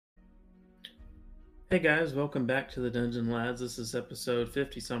Hey guys, welcome back to the Dungeon Lads. This is episode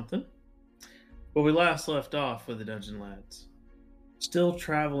 50 something. Where we last left off with the Dungeon Lads. Still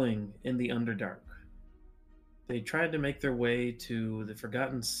traveling in the Underdark. They tried to make their way to the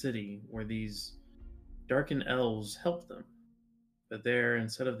Forgotten City where these darkened elves helped them. But there,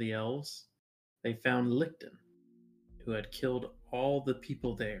 instead of the elves, they found Licton, who had killed all the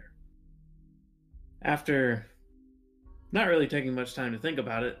people there. After not really taking much time to think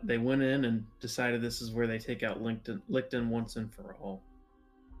about it, they went in and decided this is where they take out Licton once and for all.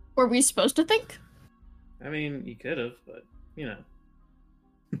 Were we supposed to think? I mean, you could have, but, you know.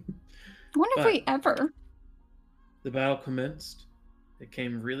 When have we ever? The battle commenced. It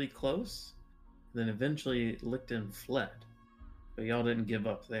came really close. Then eventually Licton fled. But y'all didn't give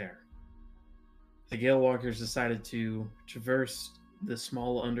up there. The Gale Walkers decided to traverse the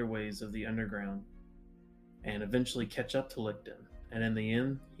small underways of the underground and eventually catch up to Licton. And in the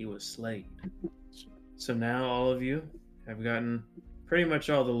end, he was slayed. So now all of you have gotten pretty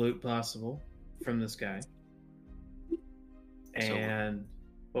much all the loot possible from this guy. And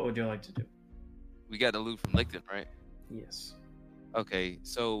what would you like to do? We got the loot from Licton, right? Yes. Okay,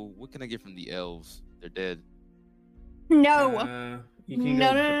 so what can I get from the elves? They're dead. No. You can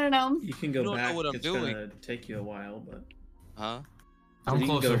No. You can go You don't back. know what I'm it's doing. gonna take you a while, but Huh? you I'm can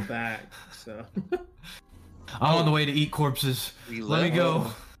closer. go back. So I'm on the way to eat corpses. We Let me left.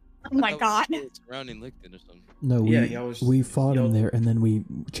 go. Oh my god. Surrounding Licton or something. No, Yeah, y'all was- we fought y'all- him there, and then we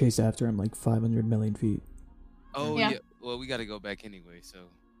chased after him like 500 million feet. Oh Yeah. yeah. Well, we got to go back anyway. So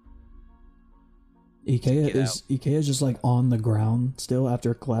Ikea Get is just like on the ground still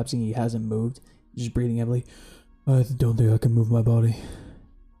after collapsing. He hasn't moved. He's just breathing heavily. I don't think I can move my body.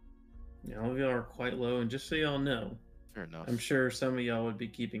 yeah, all of y'all are quite low, and just so y'all know, fair enough. I'm sure some of y'all would be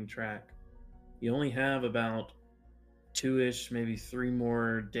keeping track. You only have about 2-ish, maybe 3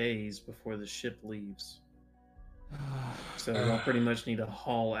 more days before the ship leaves. So y'all pretty much need to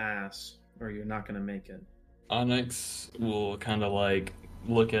haul ass, or you're not gonna make it. Onyx will kind of like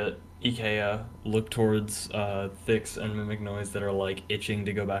look at Ikea, look towards Thix and Mimic Noise that are like itching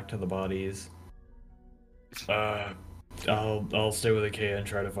to go back to the bodies. I'll stay with Ikea and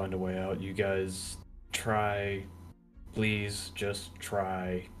try to find a way out. You guys try, please, just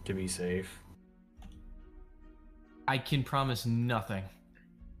try to be safe. I can promise nothing.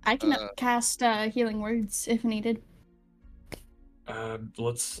 I can cast healing words if needed.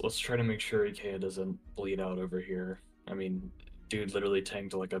 Let's try to make sure Ikea doesn't bleed out over here. I mean, dude literally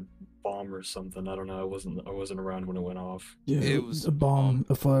tanked like a bomb or something. I don't know. I wasn't around when it went off. Yeah, It was a bomb,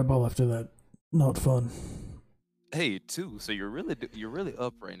 a fireball after that. Not fun. Hey, too. So you're really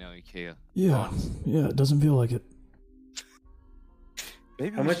up right now, Ikea. Yeah, Honest. yeah, it doesn't feel like it.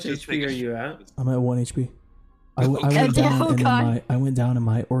 Maybe How we much should just HP take a are you shit. at? I'm at 1 HP. I Okay. went down, Oh, and then God. I went down, and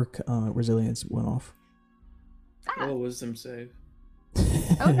my orc resilience went off. Roll a wisdom save.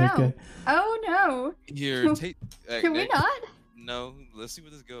 Oh no. Okay. Oh no. Here, take. Can we not? No. Let's see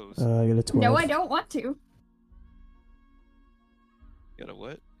where this goes. I got a 12. No, I don't want to. You got a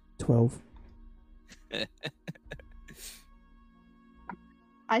what? 12.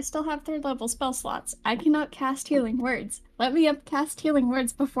 I still have 3rd level spell slots. I cannot cast healing words. Let me cast healing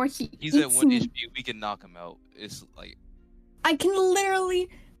words before he He's at eats 1 me. HP. We can knock him out. It's like. I can literally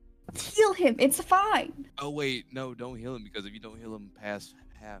heal him. It's fine. Oh wait, no, don't heal him because if you don't heal him past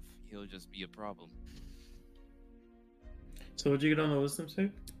half, he'll just be a problem. So what'd you get on the wisdom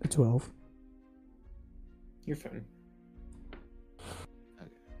save? A 12. You're fine. Okay.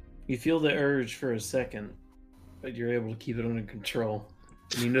 You feel the urge for a second, but you're able to keep it under control.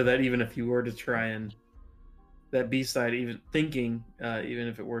 And you know that even if you were to try and that B-side, even thinking, even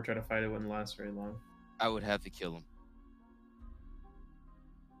if it were try to fight, it wouldn't last very long. I would have to kill him.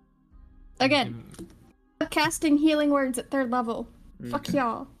 Again, casting healing words at 3rd level. Fuck Okay.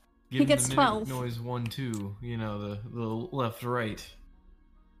 y'all. Give He him gets the 12. Noise 1-2. You know, the left right.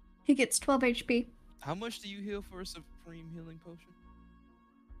 He gets 12 HP. How much do you heal for a supreme healing potion?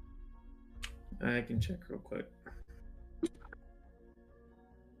 I can check real quick.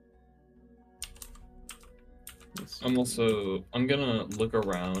 I'm gonna look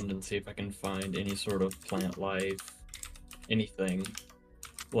around and see if I can find any sort of plant life, anything.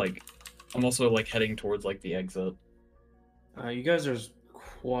 Like, I'm also like heading towards like the exit. You guys are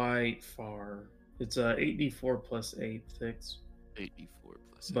quite far. It's 8d4 plus 8 Thix. 84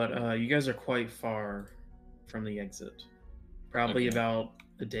 plus. But you guys are quite far from the exit. Probably Okay. about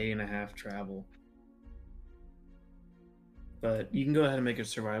a day and a half travel. But you can go ahead and make a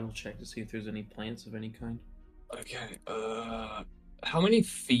survival check to see if there's any plants of any kind. Okay. How many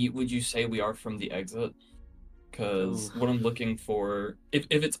feet would you say we are from the exit? Because Ooh. what I'm looking for, if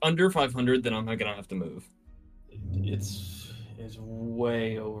it's under 500, then I'm not gonna have to move. It's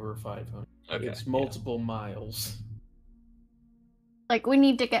way over 500. Okay, It's yeah. multiple miles. Like, we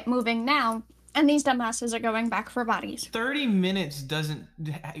need to get moving now, and these dumbasses are going back for bodies. 30 minutes doesn't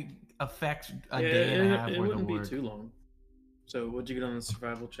affect a day and a half it worth wouldn't of be work. too long. So what'd you get on the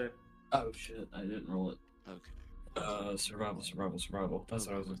survival check? Oh shit, I didn't roll it. Okay. Survival. That's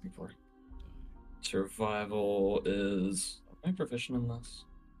what I was looking for. Survival is. Am I proficient in this?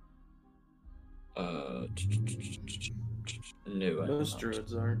 No, I'm Most not.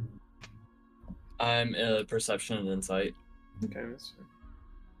 druids aren't. I'm perception and insight. Okay, that's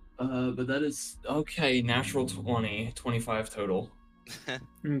fair. But that is okay. Natural 20, 25 total.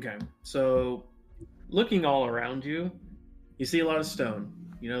 Okay, so looking all around you, you see a lot of stone.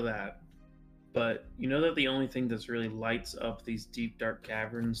 You know that. But you know that the only thing that's really lights up these deep, dark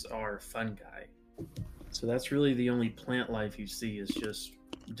caverns are fungi. So that's really the only plant life you see is just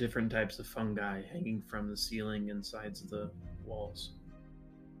different types of fungi hanging from the ceiling and sides of the walls.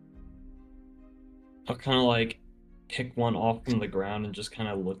 I'll kind of like pick one off from the ground and just kind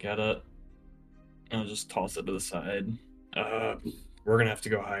of look at it. And I'll just toss it to the side. We're gonna have to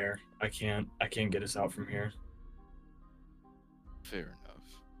go higher. I can't get us out from here. Fair enough.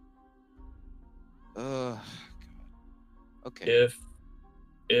 God. Okay.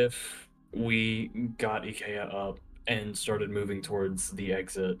 If we got Ikea up and started moving towards the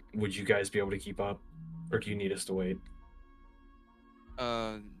exit, would you guys be able to keep up? Or do you need us to wait?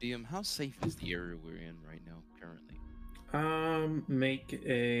 DM, how safe is the area we're in right now, currently? Make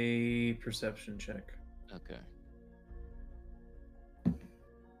a perception check. Okay.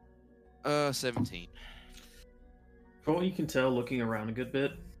 17. From what you can tell, looking around a good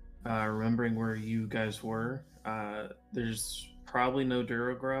bit, remembering where you guys were, there's probably no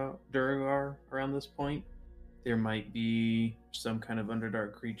Duragar around this point. There might be some kind of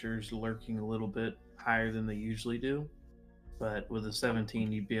Underdark creatures lurking a little bit higher than they usually do. But with a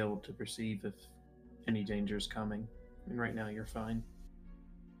 17, you'd be able to perceive if any danger is coming. And right now, you're fine.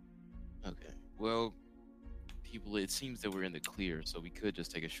 Okay. Well, people, it seems that we're in the clear, so we could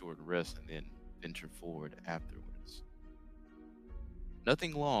just take a short rest and then venture forward afterwards.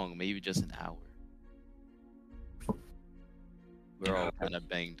 Nothing long, maybe just an hour. We're all kind of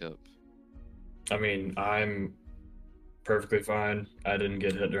banged up. I mean, I'm perfectly fine. I didn't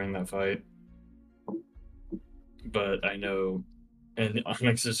get hit during that fight. But I know, and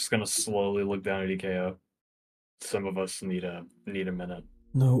Onyx is just gonna slowly look down at Ikea. Some of us need a minute.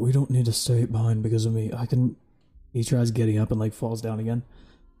 No, we don't need to stay behind because of me. He tries getting up and like falls down again.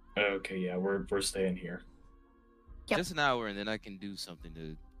 Okay, yeah, we're staying here. Yep. Just an hour, and then I can do something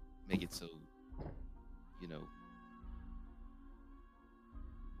to make it so, you know.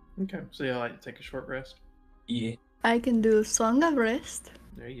 Okay, so you'll like take a short rest. Yeah. I can do Song of Rest.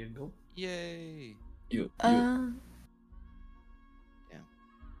 There you go. Yay! You.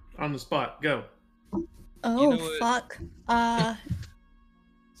 On the spot, go. Oh, know what? fuck.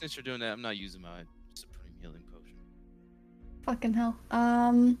 Since you're doing that, I'm not using my Supreme Healing Potion. Fucking hell.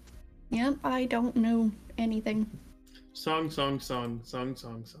 Yep, I don't know anything. Song.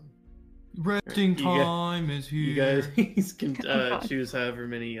 Resting You got- time is here. You guys can Oh, God. choose however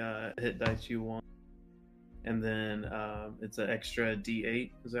many hit dice you want. And then it's an extra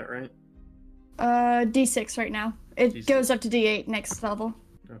D8, is that right? D6 right now. It D6. goes up to D8 next level.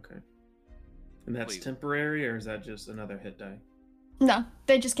 Okay. And that's Wait. temporary, or is that just another hit die? No,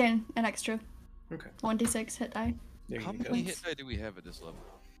 they just gain an extra Okay. 1d6 hit die. There How you many go. hit die do we have at this level?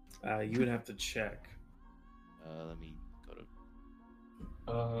 You would have to check. Let me go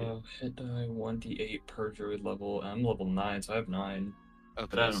to. Hit die 1d8 per druid level. I'm level 9, so I have 9. Okay,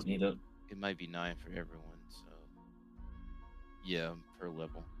 But I so don't need it. it might be 9 for everyone. So yeah, per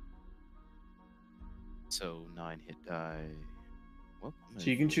level. So 9 hit die. Well, So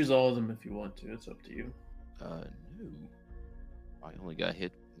you can choose all of them if you want to. It's up to you. No. I only got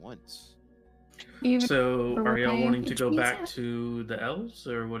hit once. Even So for are y'all my wanting to go HP back set? to the elves,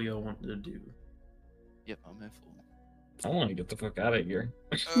 or what do y'all want to do? Yep, I'm at full. I want to get the fuck out of here.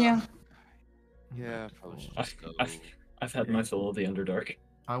 Yeah. Yeah, probably should I- just go. I've had my fill of the Underdark.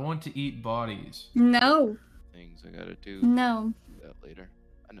 I want to eat bodies. No. Things I gotta do. No. Do that later.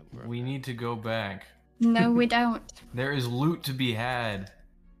 I know where We I'm need to go back. No, we don't. There is loot to be had.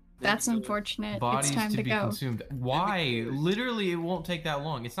 That's unfortunate. Bodies it's time to be go. consumed. Why? good. Literally, it won't take that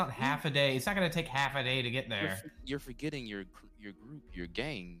long. It's not half a day. It's not going to take half a day to get there. You're forgetting your group, your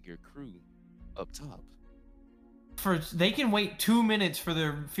gang, your crew up top. They can wait 2 minutes for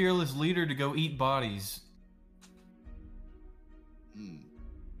their fearless leader to go eat bodies.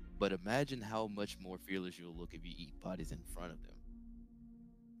 But imagine how much more fearless you'll look if you eat bodies in front of them.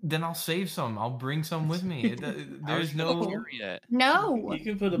 Then I'll save some. I'll bring some with me. There's no carry that. No. You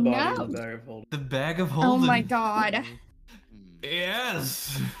can put a body in No. the bag of holding. the bag of Oh holding. my god. Hmm.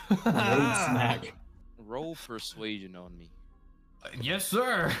 Yes. Road snack. Roll persuasion on me. Yes,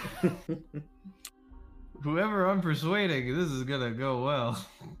 sir. Whoever I'm persuading, this is gonna go well.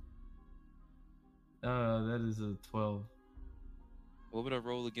 That is a 12. What would I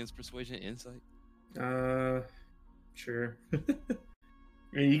roll against persuasion? Insight? Sure. I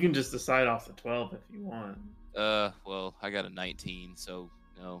mean, you can just decide off the 12 if you want. Well, I got a 19, so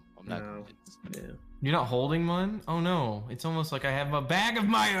no, I'm not No. convinced. Yeah. You're not holding one? Oh no, it's almost like I have a bag of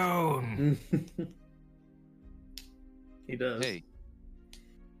my own. He does. Hey,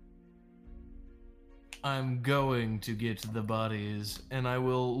 I'm going to get the bodies, and I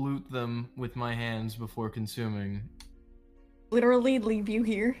will loot them with my hands before consuming. Literally leave you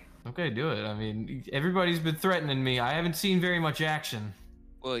here. Okay, do it. I mean, everybody's been threatening me. I haven't seen very much action.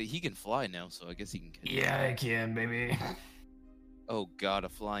 well, he can fly now, so I guess he can. Yeah, I can, baby. Oh god, a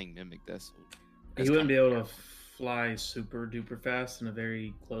flying mimic. That's He wouldn't be able to fly super duper fast in a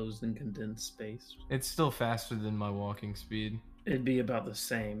very closed and condensed space. It's still faster than my walking speed. It'd be about the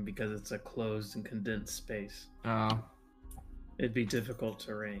same because it's a closed and condensed space. Oh. It'd be difficult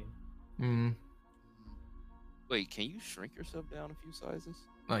terrain. Mm, Wait, can you shrink yourself down a few sizes?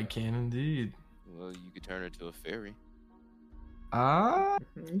 I can indeed. Well, you could turn into a fairy. Ah.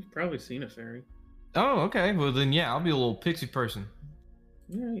 You've probably seen a fairy. Oh, okay. Well, then, yeah, I'll be a little pixie person.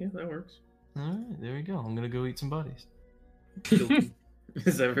 Yeah, that works. All right, there we go. I'm gonna go eat some bodies.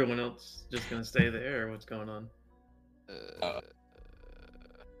 Is everyone else just gonna stay there, or what's going on?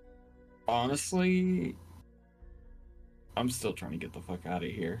 Honestly, I'm still trying to get the fuck out of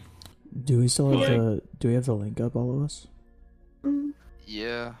here. Do we still have Yeah. do we have the link up, all of us?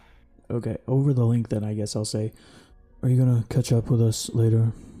 Yeah. Okay, over the link then I guess I'll say, are you gonna catch up with us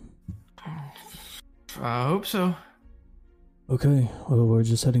later? I hope so. Okay, well we're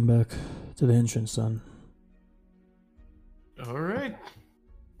just heading back to the entrance then. All right.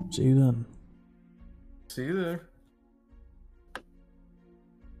 See you then. See you there.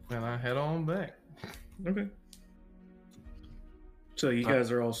 And I head on back. Okay. So you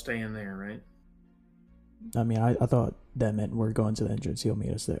guys are all staying there, right? I mean, I thought that meant we're going to the entrance. He'll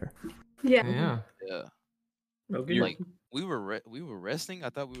meet us there. Yeah. Yeah. Yeah. Okay. Like we were resting. I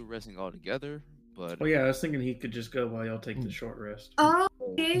thought we were resting all together, but Well, yeah, I was thinking he could just go while y'all take the short rest. Oh,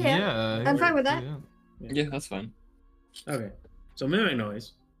 yeah. I'm fine with that. Yeah. Yeah, that's fine. Okay. So mimic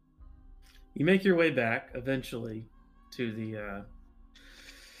noise. You make your way back eventually to the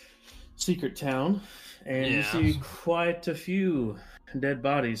secret town, and you Yeah. see quite a few dead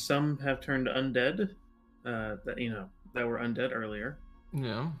bodies. Some have turned undead. That were undead earlier.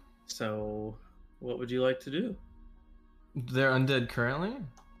 Yeah. So, what would you like to do? They're undead currently?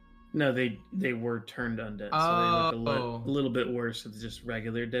 No, they were turned undead, so they look Oh. a little bit worse than just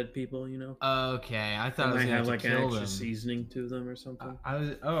regular dead people. You know, Okay, I thought I they was might gonna have have like to an kill extra them. seasoning to them or something. I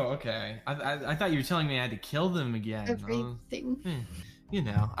was. Oh, okay. I thought you were telling me I had to kill them again. Everything. You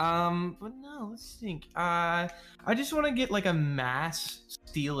know. But no. Let's think. I just want to get like a mass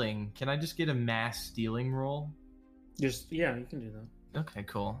stealing. Can I just get a mass stealing roll? Just you can do that. Okay,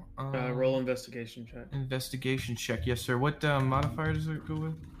 cool. Roll investigation check. Investigation check. Yes, sir. What modifier does it go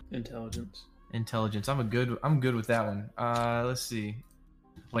with? Intelligence. Intelligence. I'm good with that one. Let's see.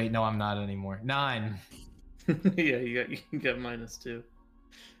 Wait, no, I'm not anymore. 9. Yeah, you got -2.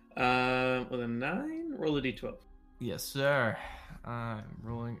 With a 9, roll a d12. Yes, sir. I'm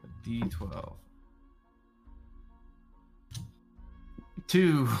rolling a d12.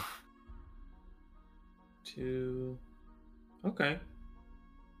 2. 2. Okay.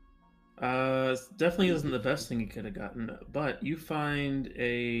 Definitely isn't the best thing you could have gotten, but you find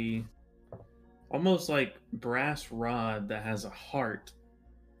a almost like brass rod that has a heart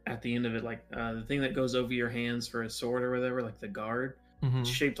at the end of it, like the thing that goes over your hands for a sword or whatever, like the guard. Mhm. It's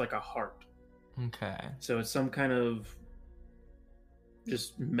shaped like a heart. Okay. So it's some kind of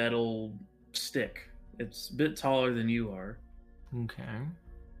just metal stick. It's a bit taller than you are, Okay.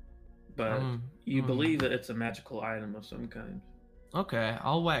 but you believe that it's a magical item of some kind. Okay,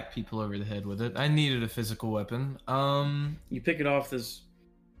 I'll whack people over the head with it. I needed a physical weapon. You pick it off this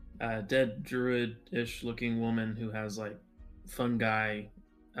dead druid-ish looking woman who has like fungi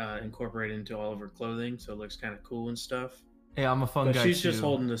incorporated into all of her clothing, so it looks kind of cool and stuff. Hey, I'm a fun But guy she's too. just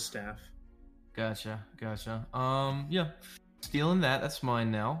holding the staff. Gotcha. Yeah. Stealing that. That's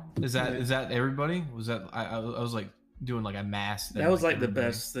mine now. Is that everybody? Was that I was like doing like a mass thing. That was like the everybody.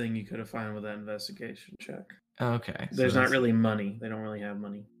 best thing you could have found with that investigation check. Okay. There's so not that's- really money. They don't really have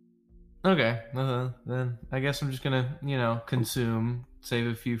money. Okay, then I guess I'm just gonna, consume, save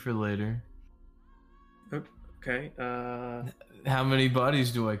a few for later. Okay. How many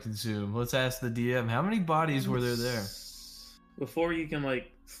bodies do I consume? Let's ask the DM. How many bodies were there? Before you can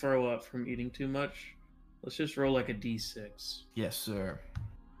like throw up from eating too much, let's just roll like a d6. Yes, sir.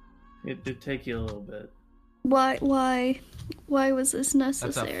 It'd take you a little bit. Why was this That's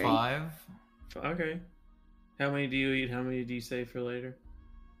necessary? a 5. Okay. How many do you eat? How many do you save for later?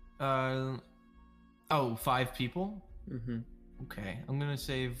 5 people? Mm-hmm. Okay, I'm gonna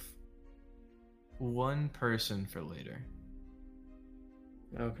save 1 person for later.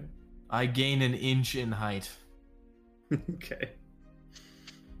 Okay. I gain an inch in height. Okay.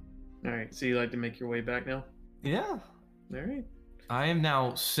 All right. So you like to make your way back now? Yeah. All right. I am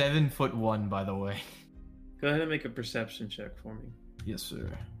now 7'1", by the way. Go ahead and make a perception check for me. Yes, sir.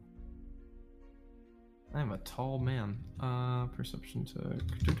 I am a tall man. Perception check.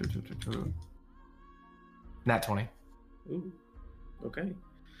 Nat 20. Ooh. Okay.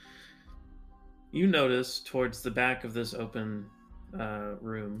 You notice towards the back of this open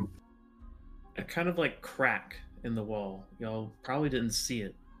room a kind of like crack in the wall. Y'all probably didn't see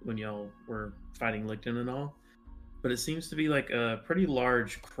it when y'all were fighting Licton and all, but it seems to be like a pretty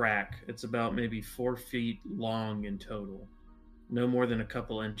large crack. It's about maybe 4 feet long in total, no more than a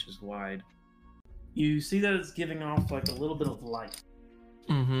couple inches wide. You see that it's giving off like a little bit of light.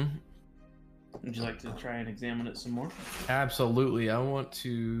 Mm-hmm. Would you like to try and examine it some more? Absolutely. I want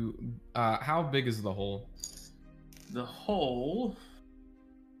to... how big is the hole? The hole,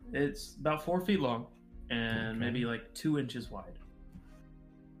 it's about 4 feet long and maybe like 2 inches wide.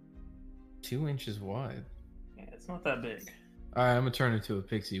 2 inches wide? Yeah, it's not that big. Alright, I'm gonna turn into a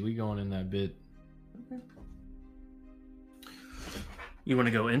pixie. We going in that bit. Okay. You want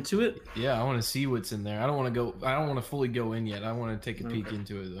to go into it? Yeah, I want to see what's in there. I don't want to fully go in yet. I want to take a peek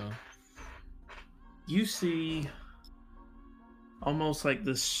into it, though. You see almost like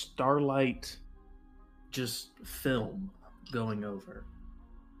this starlight just film going over.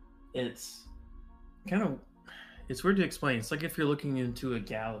 It's weird to explain. It's like if you're looking into a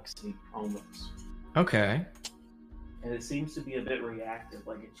galaxy almost. Okay. And it seems to be a bit reactive,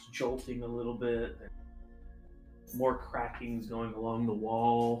 like it's jolting a little bit. More crackings going along the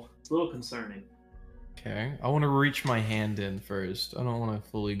wall. It's a little concerning. Okay. I want to reach my hand in first. I don't want to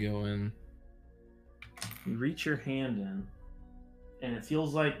fully go in. You reach your hand in, and it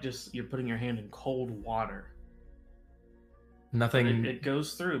feels like just you're putting your hand in cold water. Nothing. It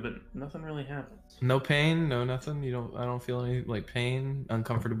goes through, but nothing really happens. No pain, no nothing. I don't feel any like pain,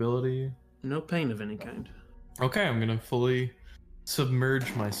 uncomfortability. No pain of any kind. Okay, I'm gonna fully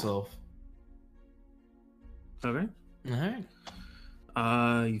submerge myself. Okay. All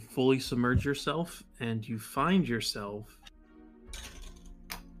right. You fully submerge yourself, and you find yourself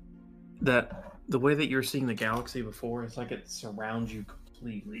that the way that you're seeing the galaxy before, it's like it surrounds you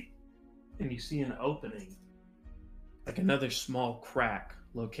completely. And you see an opening, like another small crack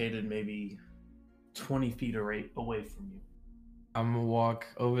located maybe 20 feet away from you. I'm gonna walk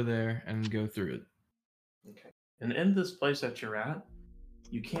over there and go through it. Okay. And in this place that you're at,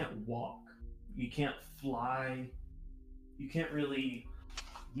 you can't walk. You can't fly. You can't really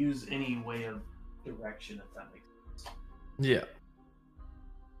use any way of direction, if that makes sense. Yeah.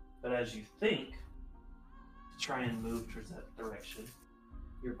 But as you think to try and move towards that direction,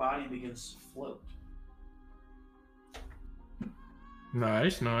 your body begins to float.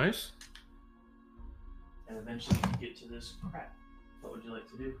 Nice, nice. And eventually you get to this crack. What would you like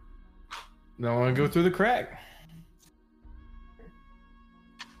to do? Now I want to go through the crack.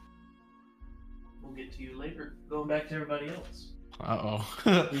 We'll get to you later. Going back to everybody else.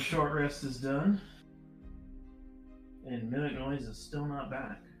 Uh-oh. Your short rest is done. And Mimic Noise is still not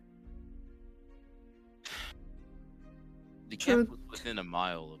back. The camp was within a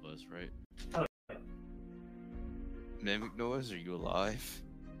mile of us, right? Oh, Mimic Noise, are you alive?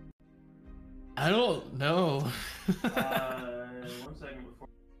 I don't know. 1 second before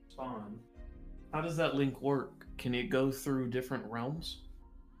we spawn. How does that link work? Can it go through different realms?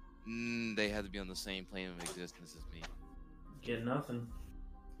 They had to be on the same plane of existence as me. Get nothing.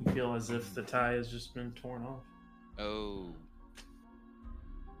 You feel as if the tie has just been torn off. Oh.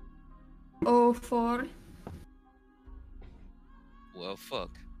 Oh, 4. Well,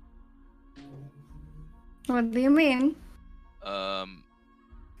 fuck. What do you mean? I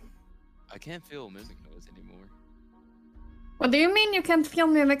can't feel Mimic Noise anymore. What do you mean you can't feel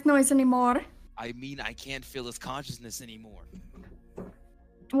Mimic Noise anymore? I mean, I can't feel his consciousness anymore.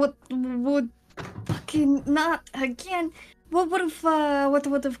 What would fucking not again? What would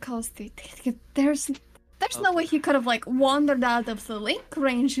have caused it? There's no way he could have like wandered out of the link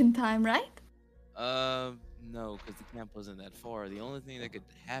range in time, right? No, because the camp wasn't that far. The only thing that could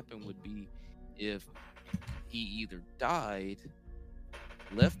happen would be if he either died,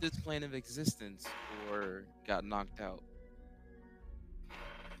 left this plane of existence, or got knocked out.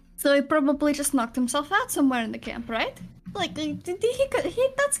 So he probably just knocked himself out somewhere in the camp, right? Like,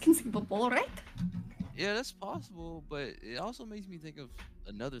 that's conceivable, right? Yeah, that's possible, but it also makes me think of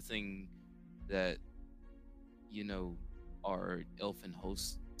another thing that, our elfin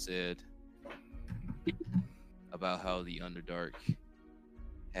host said about how the Underdark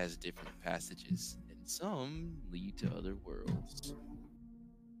has different passages, and some lead to other worlds.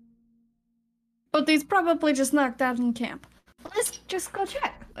 But he's probably just knocked out in camp. Let's just go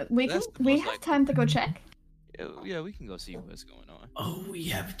check. We That's the have most likely. time to go check. Yeah, we can go see what's going on. Oh, we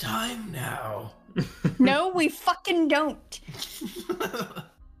have time now. No, we fucking don't.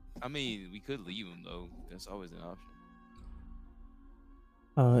 I mean, we could leave him though. That's always an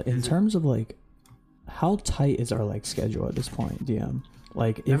option. In terms of like, how tight is our like schedule at this point, DM?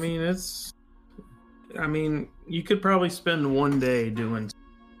 Like, if I mean, you could probably spend one day doing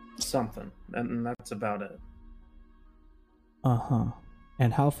something, and that's about it.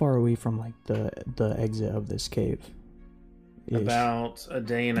 and how far are we from like the exit of this cave? Ish. About a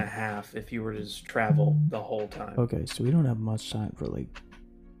day and a half if you were to just travel the whole time. Okay, so we don't have much time for like.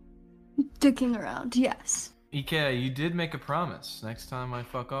 Dicking around, yes. Ike, you did make a promise. Next time I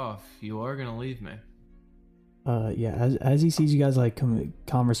fuck off, you are gonna leave me. Yeah. As he sees you guys like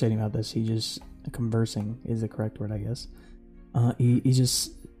conversating about this, he just conversing is the correct word, I guess.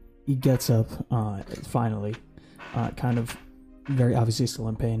 He gets up. Finally, kind of very obviously still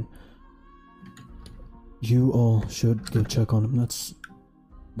in pain. You all should go check on him. That's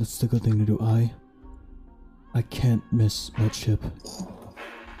the good thing to do. I can't miss that ship.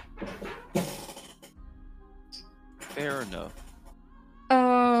 Fair enough.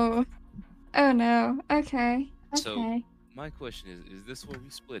 Oh no. Okay. So, my question is this where we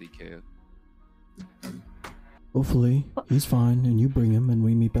split, Ikea? Hopefully, he's fine, and you bring him, and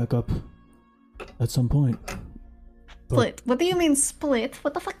we meet back up at some point. Split. What do you mean split?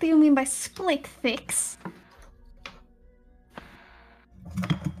 What the fuck do you mean by split, Fix?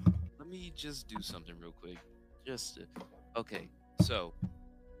 Let me just do something real quick. Okay, so,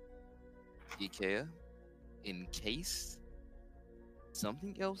 Ikea, in case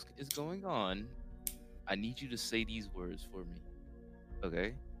something else is going on, I need you to say these words for me.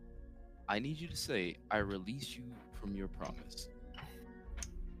 Okay? I need you to say, I release you from your promise.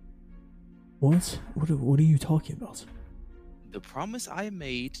 What? What are you talking about? The promise I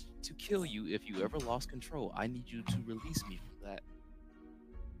made to kill you if you ever lost control, I need you to release me from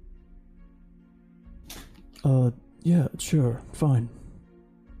that. Yeah, sure, fine.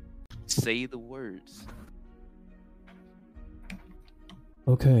 Say the words.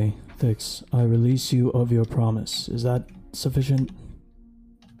 Okay, Thix, I release you of your promise. Is that sufficient?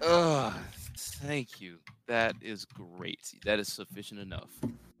 Thank you. That is great. That is sufficient enough.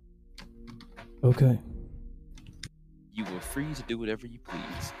 Okay. You are free to do whatever you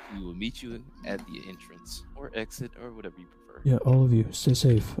please. We will meet you at the entrance, or exit, or whatever you prefer. Yeah, all of you, stay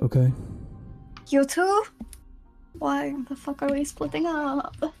safe, okay? You too? Why the fuck are we splitting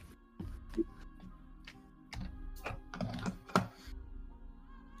up?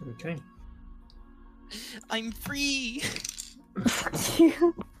 Okay. I'm free! Fuck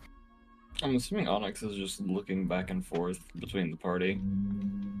you. I'm assuming Onyx is just looking back and forth between the party.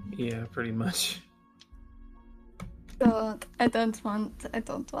 Yeah, pretty much. God, I don't want to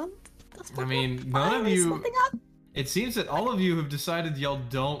I mean, Why none are of we you. splitting up? It seems that all of you have decided y'all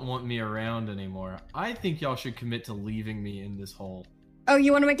don't want me around anymore. I think y'all should commit to leaving me in this hole. Oh,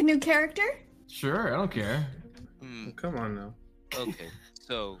 you want to make a new character? Sure, I don't care. Well, come on now. Okay,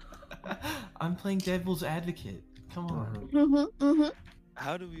 so I'm playing devil's advocate. Come on. Mm-hmm.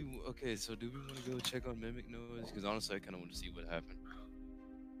 how do we... Okay, so do we want to go check on Mimic Noise? Because honestly, I kind of want to see what happened.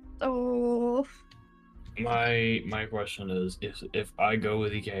 Oh. My question is if I go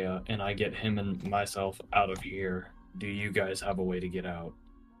with Ikea and I get him and myself out of here, do you guys have a way to get out?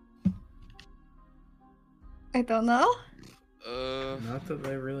 I don't know. Not that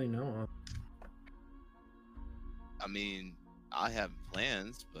they really know of. I mean, I have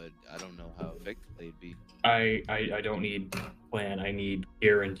plans, but I don't know how effective they'd be. I don't need plan. I need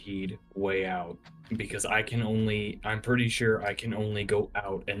guaranteed way out because I'm pretty sure I can only go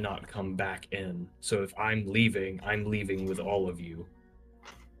out and not come back in. So if I'm leaving with all of you.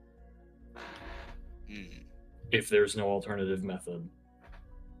 If there's no alternative method.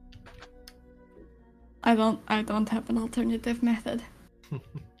 I don't have an alternative method.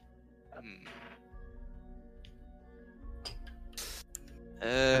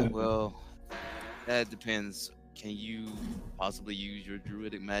 Well, that depends. Can you possibly use your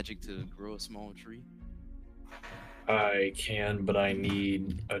druidic magic to grow a small tree? I can, but I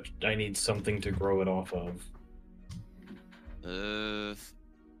need something to grow it off of. Uh,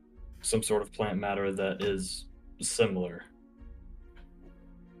 Some sort of plant matter that is similar.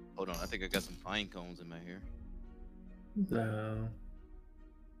 hold on. I think I got some pine cones in my hair. No.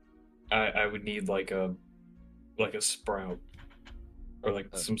 I would need like a sprout or like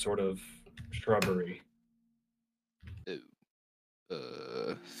some sort of shrubbery.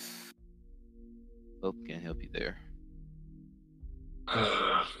 Oh, can't help you there.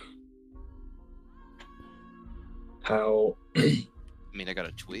 How? I mean, I got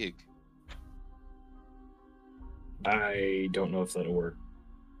a twig. I don't know if that'll work.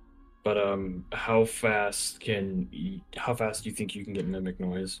 But how fast do you think you can get mimic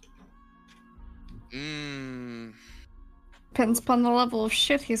noise? Depends upon the level of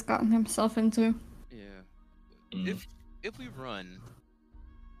shit he's gotten himself into. Yeah. If we run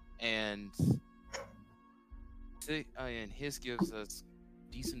and and his gives us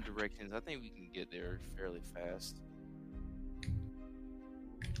decent directions, I think we can get there fairly fast.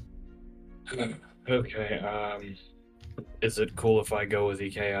 Okay. Is it cool if I go with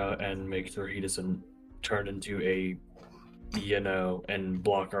Ikea and make sure he doesn't turn into a, and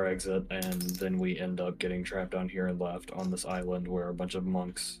block our exit, and then we end up getting trapped down here and left on this island where a bunch of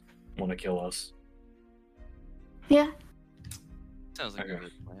monks want to kill us? Yeah. Sounds like a Okay.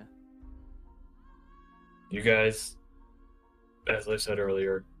 good plan. You guys, as I said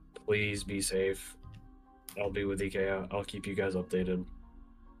earlier, please be safe. I'll be with Ikea. I'll keep you guys updated.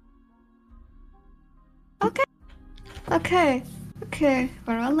 Okay.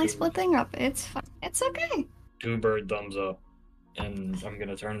 We're only splitting up. It's fine. It's okay. 2-bird thumbs up. And I'm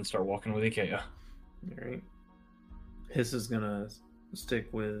gonna turn and start walking with Ikea. All right. Hiss is gonna stick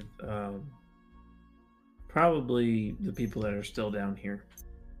with probably the people that are still down here.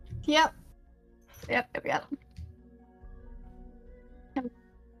 Yep. And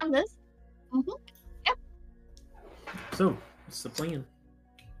this. So, what's the plan?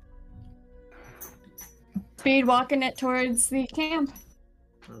 Speed walking it towards the camp.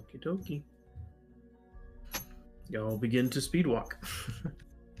 Okie dokie. Y'all begin to speed walk.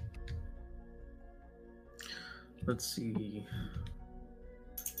 Let's see.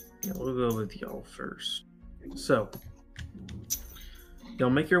 Yeah, we'll go with y'all first. So,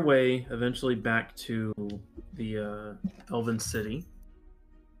 y'all make your way eventually back to the Elven City,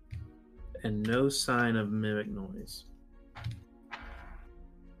 and no sign of mimic noise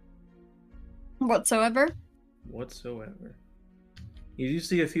Whatsoever. You do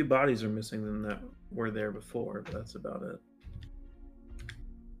see a few bodies are missing than that were there before, but that's about it.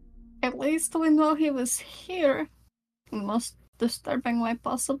 At least we know he was here. In the most disturbing way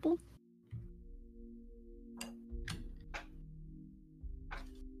possible.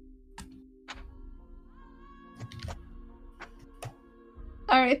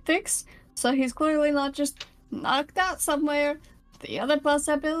 Alright, Tix. So he's clearly not just knocked out somewhere. The other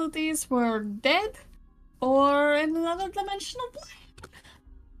possibilities were dead or in another dimensional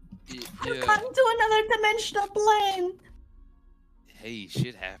plane. I've Yeah. gotten to another dimensional plane. Hey,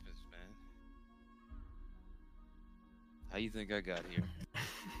 shit happens, man. How you think I got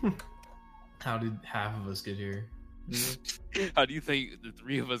here? How did half of us get here? How do you think the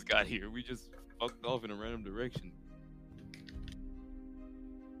three of us got here? We just fucked off in a random direction.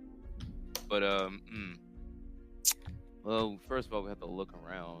 But well, first of all, we have to look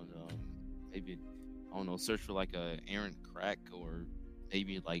around. Maybe, I don't know, search for like a errant crack, or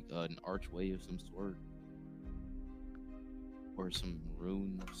maybe like an archway of some sort, or some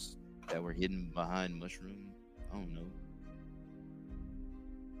runes that were hidden behind mushrooms. I don't know.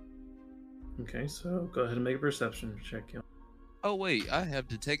 Okay, so go ahead and make a perception check. Y'all. Oh wait, I have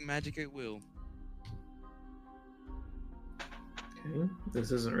detect magic at will. Okay,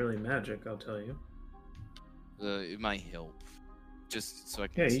 this isn't really magic, I'll tell you. It might help, just so I Yeah,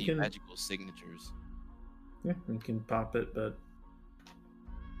 can you see can- magical signatures. Yeah, you can pop it, but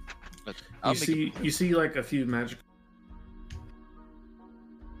But I'll you see like a few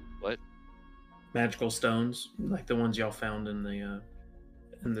What? magical stones, like the ones y'all found in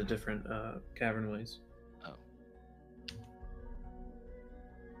the different cavernways. Oh.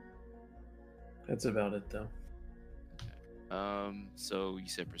 That's about it, though. So you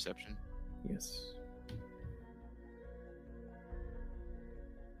said perception? Yes.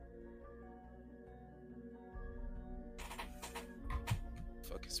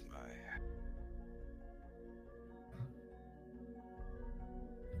 Fuck is my...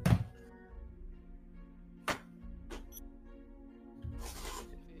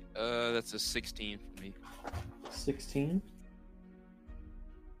 It's a 16 for me. 16.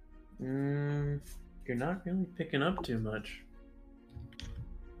 You're not really picking up too much.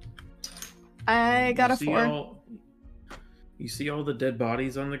 I got You a see 4. You see all the dead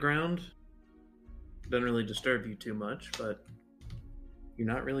bodies on the ground. Doesn't really disturb you too much, but you're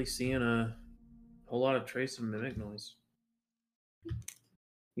not really seeing a whole lot of trace of mimic noise.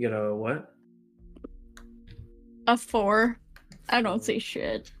 You got a what? A 4. I don't see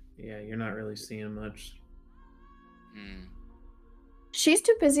shit. Yeah, you're not really seeing much. Hmm. She's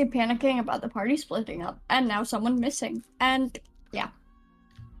too busy panicking about the party splitting up, and now someone missing. And yeah.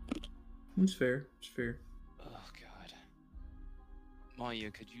 It's fair. It's fair. Oh God. Maya,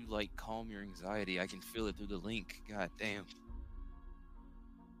 could you like calm your anxiety? I can feel it through the link. God damn.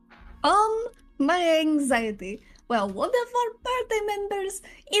 My anxiety. Well, one of our party members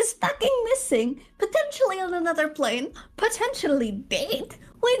is fucking missing, potentially on another plane, potentially dead.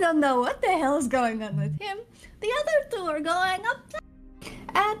 We don't know what the hell is going on with him. The other 2 are going up,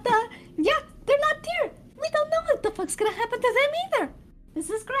 and yeah, they're not here. We don't know what the fuck's gonna happen to them either. This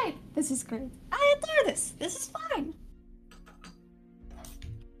is great. This is great. I adore this. This is fine.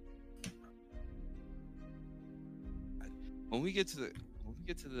 When we get to the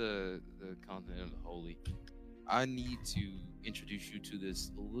continent of the holy, I need to introduce you to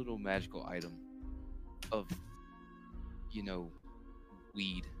this little magical item of,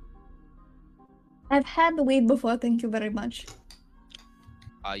 weed. I've had the weed before, thank you very much.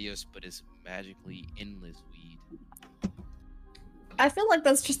 Yes, but it's magically endless weed. I feel like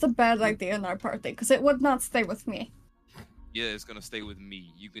that's just a bad idea in our party, because it would not stay with me. Yeah, it's gonna stay with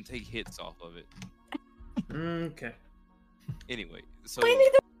me. You can take hits off of it. Okay. Anyway, so We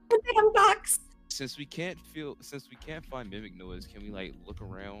need a damn box! since we can't find mimic noise, can we like look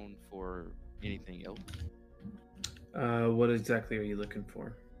around for anything else? What exactly are you looking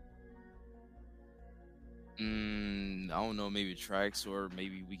for? I don't know, maybe tracks, or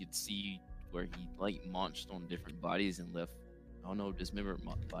maybe we could see where he like munched on different bodies and left, I don't know, dismembered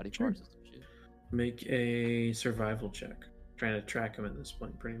body Sure. parts or some shit. Make a survival check. Trying to track him at this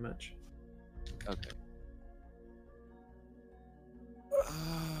point, pretty much. Okay. Where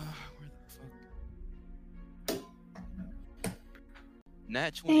the fuck?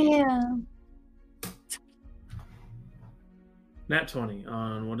 Nat 20. Yeah. Nat 20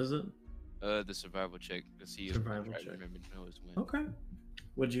 on what is it? The survival check to see if Survival I check. remember noise when. Okay.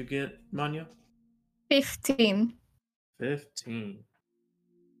 What'd you get, Manya? 15. 15.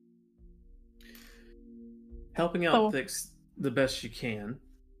 Helping out Oh. Thix the best you can.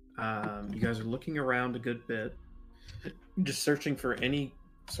 You guys are looking around a good bit, just searching for any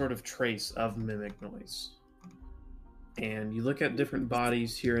sort of trace of mimic noise. And you look at different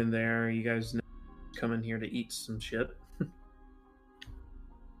bodies here and there. You guys know coming here to eat some shit.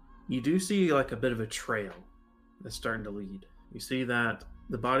 You do see like a bit of a trail that's starting to lead. You see that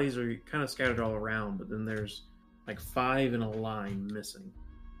the bodies are kind of scattered all around, but then there's like 5 in a line missing.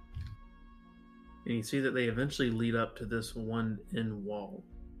 And you see that they eventually lead up to this one end wall.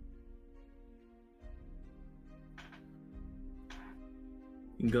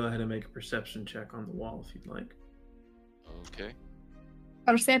 You can go ahead and make a perception check on the wall if you'd like. Okay.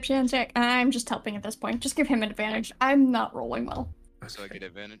 Perception check. I'm just helping at this point. Just give him an advantage. I'm not rolling well. So I get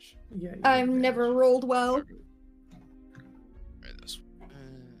advantage. Yeah. you I've get never advantage. rolled well. Right, this one.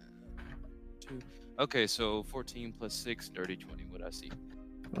 2. Okay, so 14 plus 6, dirty 20. What I see?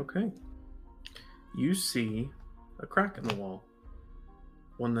 Okay. You see a crack in the wall.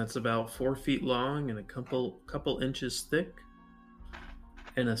 One that's about 4 feet long and a couple inches thick,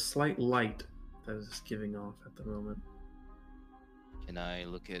 and a slight light that is giving off at the moment. Can I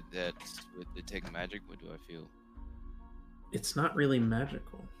look at that with detect magic? What do I feel? It's not really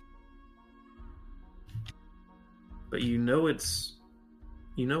magical, but you know it's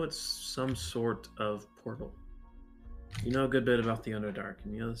some sort of portal. You know a good bit about the Underdark,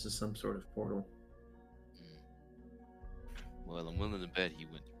 and you know this is some sort of portal. Well, I'm willing to bet he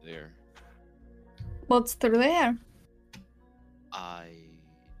went through there. What's through there? I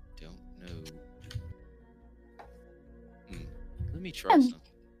don't know. Let me try something.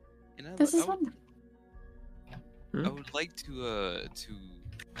 And This is wonderful. I would like to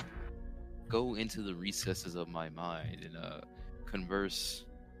go into the recesses of my mind and converse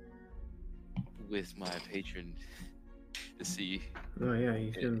with my patron to see. Oh yeah,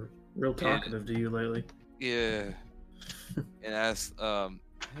 he's been real talkative to you lately. Yeah. And ask,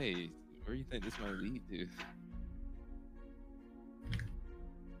 hey, where do you think this might lead to?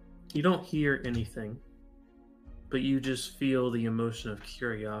 You don't hear anything, but you just feel the emotion of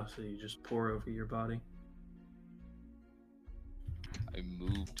curiosity just pour over your body. I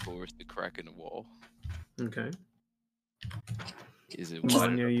move towards the crack in the wall. Okay. Is it Vanya, wide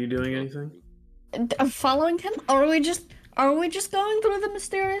enough are you to doing go anything? through? Following him? Are we just going through the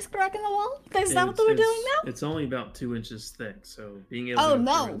mysterious crack in the wall? Is that what we're doing now? It's only about 2 inches thick, so being able Oh, to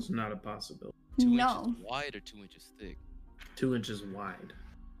go through no. it is not a possibility. 2 No. inches wide or 2 inches thick? 2 inches wide.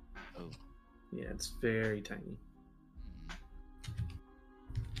 Oh. Yeah, it's very tiny.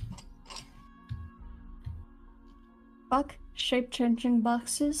 Fuck shape-changing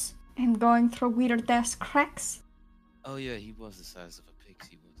boxes and going through weird-ass cracks. Oh yeah, he was the size of a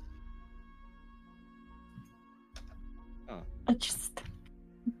pixie, wasn't he? I just...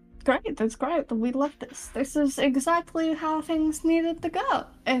 Great, that's great. We love this. This is exactly how things needed to go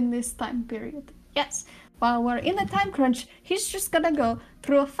in this time period. Yes, while we're in a time crunch, he's just gonna go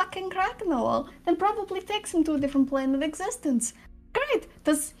through a fucking crack in the wall, then probably takes him to a different plane of existence. Great!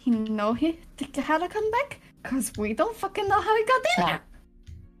 Does he know how to come back? Cause we don't fucking know how he got in there!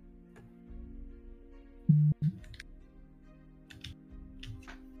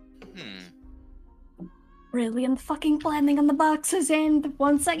 Brilliant fucking planning on the boxes end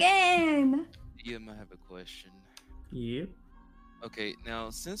once again! I have a question. Yep. Okay, now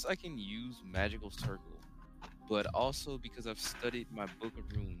since I can use magical circle, but also because I've studied my book of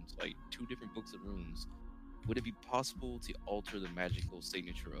runes, like 2 different books of runes, would it be possible to alter the magical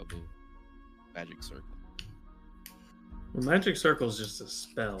signature of a magic circle? Well, magic circle is just a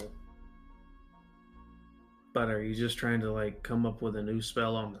spell. But are you just trying to like come up with a new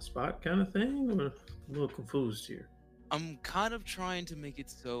spell on the spot kind of thing? Or I'm a little confused here. I'm kind of trying to make it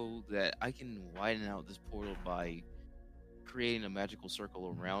so that I can widen out this portal by creating a magical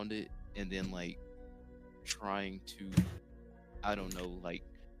circle around it and then like trying to, I don't know, like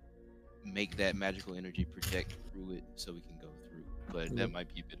make that magical energy project through it so we can go through. But that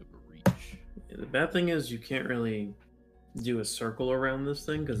might be a bit of a reach. Yeah, the bad thing is you can't really do a circle around this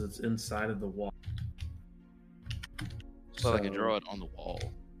thing because it's inside of the wall. Well, I can draw it on the wall.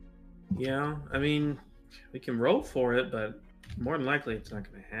 Yeah, I mean, we can roll for it, but more than likely it's not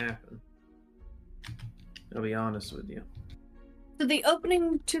going to happen. I'll be honest with you. So the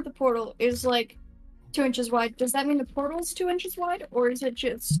opening to the portal is like 2 inches wide. Does that mean the portal's 2 inches wide, or is it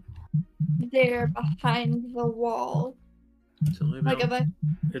just there behind the wall? It's only about, Like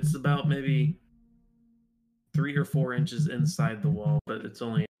it's about maybe 3 or 4 inches inside the wall, but it's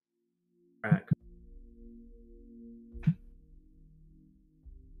only a crack.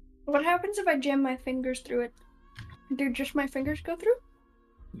 What happens if I jam my fingers through it? Do just my fingers go through?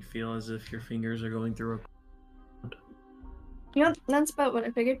 You feel as if your fingers are going through a... Yeah, that's about what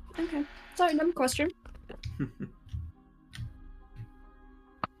I figured. Okay. Sorry, dumb question.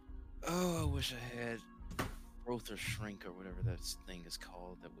 Oh, I wish I had growth or shrink or whatever that thing is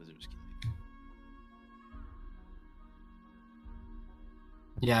called that wizards can do.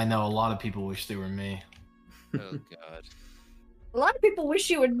 Yeah, I know. A lot of people wish they were me. Oh god. A lot of people wish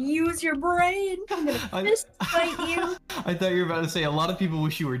you would use your brain. I'm gonna fist fight you. I thought you were about to say a lot of people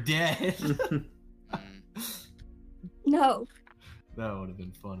wish you were dead. No. That would have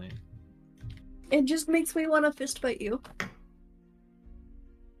been funny. It just makes me want to fist fight you.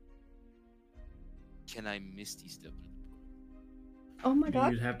 Can I misty step into the portal? Oh my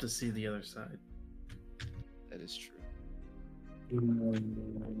god. You'd have to see the other side. That is true.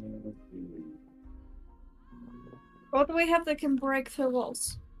 What do we have that can break through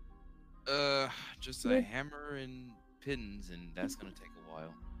walls? Just a hammer and pins, and that's gonna take a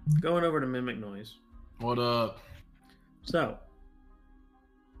while. Going over to Mimic Noise. What up? So,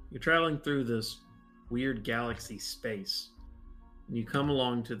 you're traveling through this weird galaxy space, and you come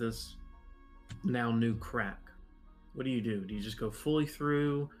along to this now new crack. What do? Do you just go fully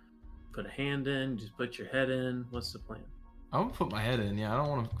through, put a hand in, just put your head in? What's the plan? I'm gonna put my head in. Yeah, I don't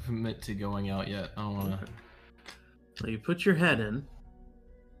want to commit to going out yet. I don't want to. Okay. So you put your head in,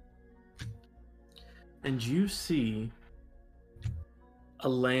 and you see a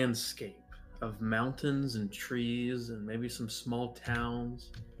landscape of mountains and trees and maybe some small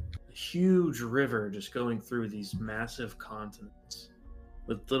towns. A huge river just going through these massive continents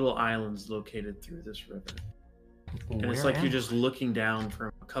with little islands located through this river. And it's like you're just looking down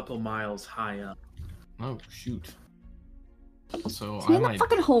from a couple miles high up. Oh shoot! So Is he I in the might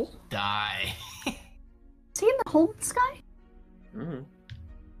fucking hole? die. Is he in the hole in the sky? Mm.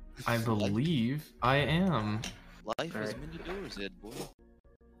 I believe I am. Life All is right. many doors, Ed boy.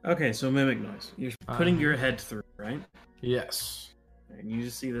 Okay, so Mimic Noise. You're putting your head through, right? Yes. And you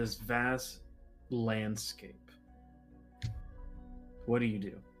just see this vast landscape. What do you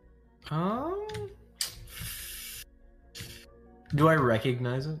do? Do I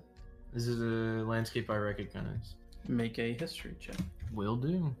recognize it? Is it a landscape I recognize? Make a history check. Will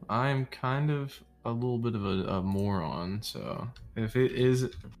do. I'm kind of a little bit of a moron, so if it is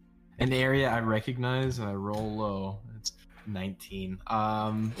an area I recognize and I roll low, it's 19.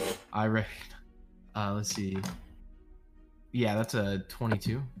 Let's see. Yeah, that's a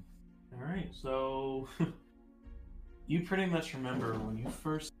 22. All right, so you pretty much remember when you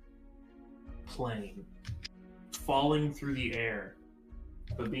first playing, falling through the air,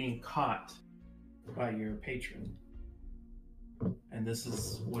 but being caught by your patron. And this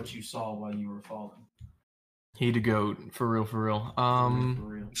is what you saw while you were falling. He to goat, for real, for real. For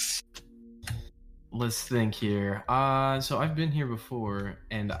real. Let's think here. So I've been here before,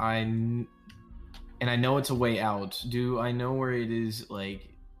 and I know it's a way out. Do I know where it is, like,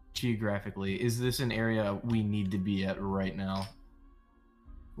 geographically? Is this an area we need to be at right now?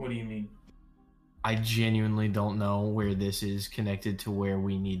 What do you mean? I genuinely don't know where this is connected to where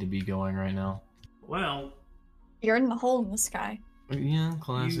we need to be going right now. Well, You're in the hole in the sky. Yeah,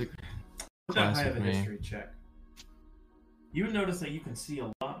 classic. Look how high Classic of a me. history check. You would notice that you can see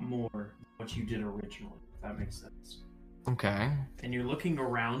a lot more than what you did originally, if that makes sense. Okay. And you're looking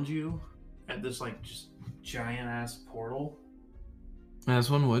around you at this, like, just giant-ass portal,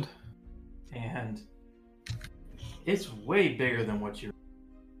 As one would. and it's way bigger than what you're...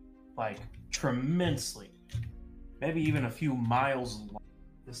 Like, tremendously. Maybe even a few miles long.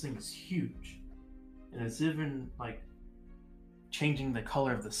 This thing is huge. And it's even, like, changing the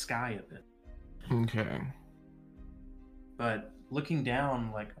color of the sky a bit. Okay. But looking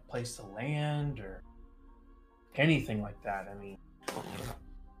down, like a place to land or anything like that, I mean,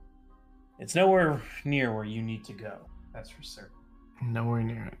 it's nowhere near where you need to go. That's for certain. Nowhere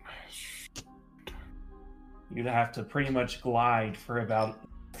near it. You'd have to pretty much glide for about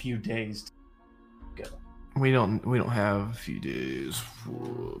a few days to go. We don't have a few days.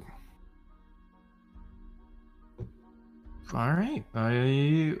 All right.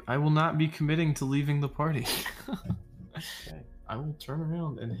 I will not be committing to leaving the party. Okay. I will turn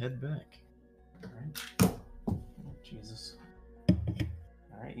around and head back. Alright. Oh, Jesus.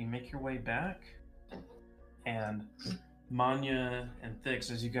 Alright, you make your way back. And Manya and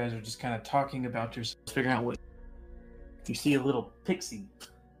Thix, as you guys are just kind of talking about yourselves, figuring out what... You see a little pixie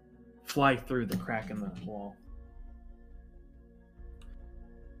fly through the crack in the wall.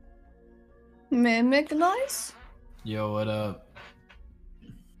 Mimic noise? Yo, what up?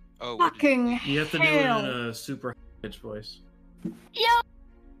 Oh, Fucking You have to do hell. it in a super pitch voice.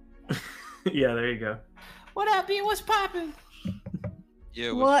 Yo! Yeah, there you go. What up, B? What's poppin'?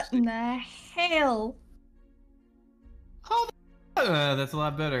 yeah. What you in say? the hell? That's a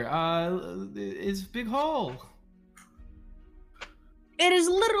lot better. It's Big Hole. It is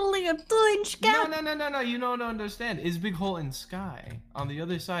literally a 2-inch gap. No. You don't understand. It's Big Hole in sky. On the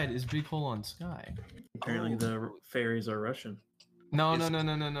other side is Big Hole on sky. Apparently the fairies are Russian. No.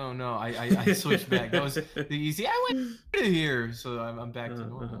 I switched back. That was the easy. I went to here, so I'm back to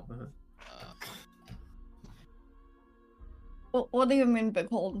normal. What do you mean, big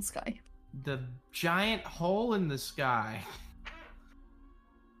hole in the sky? The giant hole in the sky.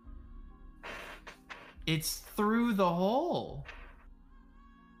 It's through the hole.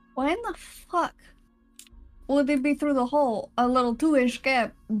 Why in the fuck would it be through the hole? A little 2-inch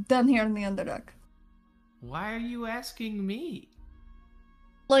gap down here in the Underdark. Why are you asking me?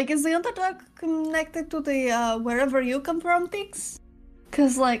 Like, is the Underdark connected to the wherever you come from, Tix?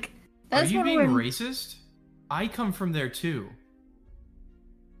 Cause like that's Are you what being we're... racist? I come from there too.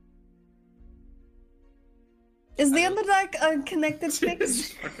 Is the Underdark a connected Tix?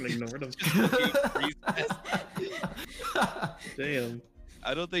 Just fucking ignored him. Damn.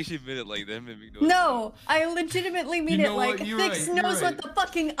 I don't think she meant it like that. No, I legitimately mean You it know like what? You're Tix right, knows you're what the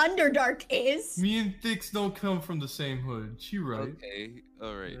fucking Underdark is. Me and Thix don't come from the same hood. She right. Okay,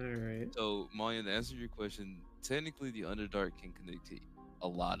 all right. Alright. So, Maya, to answer your question, technically the Underdark can connect to a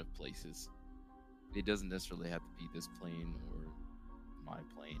lot of places. It doesn't necessarily have to be this plane or my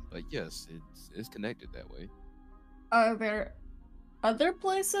plane, but yes, it's connected that way. Are there other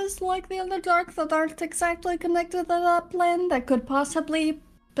places like the Underdark that aren't exactly connected to that plane that could possibly,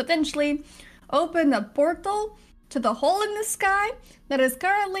 potentially, open a portal to the hole in the sky that is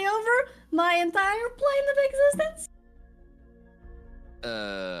currently over my entire plane of existence?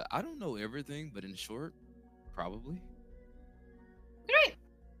 I don't know everything, but in short, probably. Great.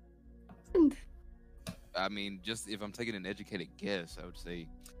 I mean, just if I'm taking an educated guess, I would say,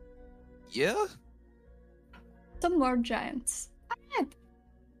 yeah. Some more giants.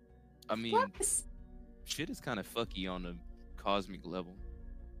 I mean, Plus, shit is kind of fucky on a cosmic level.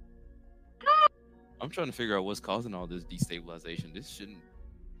 I'm trying to figure out what's causing all this destabilization. This shouldn't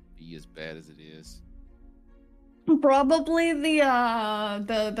be as bad as it is. Probably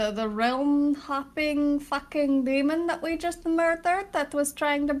the realm hopping fucking demon that we just murdered that was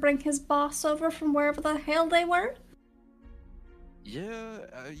trying to bring his boss over from wherever the hell they were. Yeah,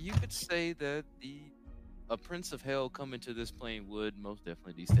 you could say that a prince of hell coming to this plane would most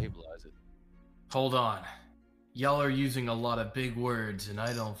definitely destabilize it. Hold on. Y'all are using a lot of big words, and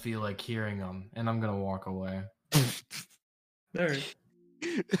I don't feel like hearing them, and I'm gonna walk away. All right.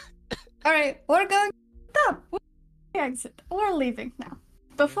 Alright, we're going up. We're exit. We're leaving now.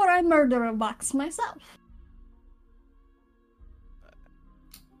 Before I murder a box myself.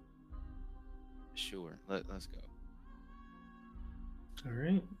 Sure, let's go. All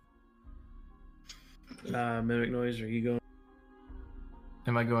right. Mimic Noise, are you going?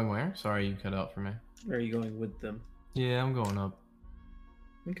 Am I going where? Sorry, you cut out for me. Or are you going with them? Yeah, I'm going up.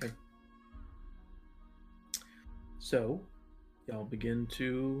 Okay. So, y'all begin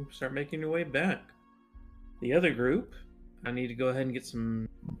to start making your way back. The other group, I need to go ahead and get some.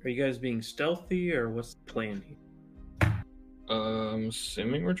 Are you guys being stealthy, or what's the plan here?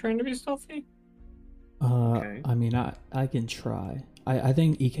 Assuming we're trying to be stealthy. Okay. I mean, I can try. I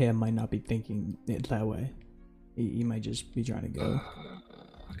think EKM might not be thinking it that way. He might just be trying to go.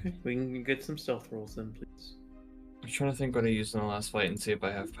 Okay, we can get some stealth rolls then, please. I'm trying to think what I used in the last fight and see if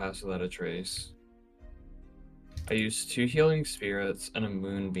I have Pass Without a Trace. I used 2 Healing Spirits and a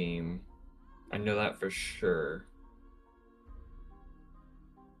Moonbeam. I know that for sure.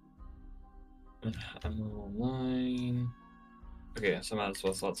 I'm online. Okay, so I'm out of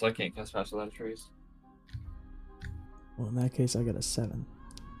spell slot, so I can't cast Pass Without a Trace. Well, in that case, I got a 7.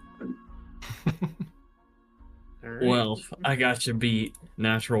 All right. Well, I got you beat.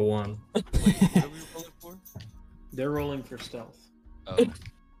 Natural 1. Wait, what are we rolling for? They're rolling for stealth. Oh.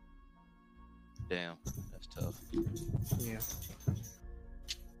 Damn, that's tough. Yeah.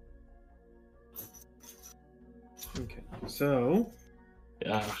 Okay, so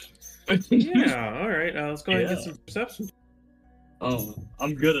Yeah. yeah, all right. Let's go ahead and get Yeah. some perception. Oh,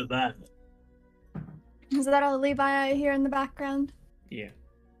 I'm good at that. Is that all Levi I hear in the background? Yeah,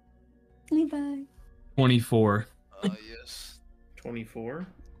 Levi. 24. Yes. 24.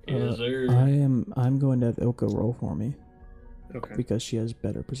 Yes, sir. I'm going to have Ilka roll for me Okay. because she has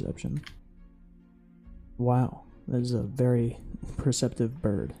better perception. Wow, that is a very perceptive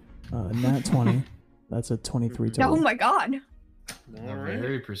bird. Nat 20. That's a 23 total. Oh my god. All A right.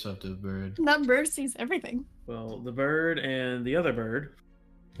 very perceptive bird. That bird sees everything. Well, the bird and the other bird,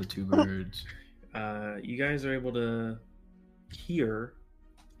 The 2 birds. you guys are able to hear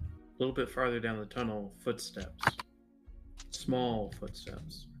a little bit farther down the tunnel footsteps, small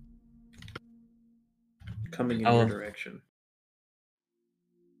footsteps, coming in your direction.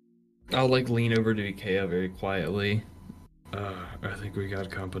 I'll lean over to Ikea very quietly. I think we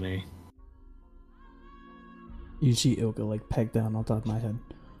got company. You see Ilka peg down on top of my head.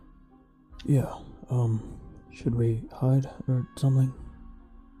 Yeah, should we hide or something?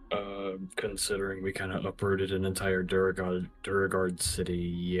 Considering we kind of uprooted an entire Duragard city,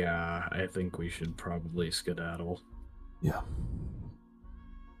 yeah, I think we should probably skedaddle. Yeah.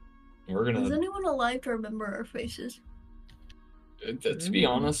 We're Is gonna, anyone alive to remember our faces? to be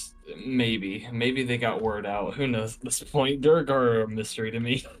honest, maybe they got word out. Who knows at this point? Duragard are a mystery to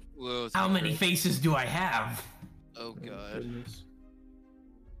me. Well, How many faces do I have? Oh god. Goodness.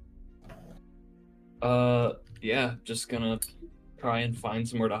 Yeah, just gonna try and find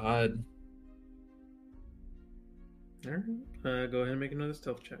somewhere to hide. All right. Go ahead and make another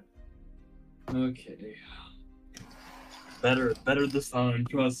stealth check. Okay. Better this time,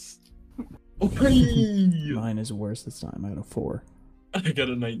 trust. Okay. Mine is worse this time. I got a 4. I got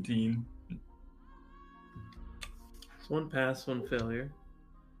a 19. It's one pass, one failure.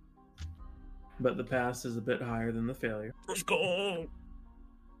 But the pass is a bit higher than the failure. Let's go.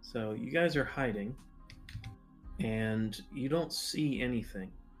 So you guys are hiding, and you don't see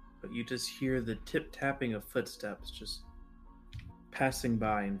anything, but you just hear the tip-tapping of footsteps just passing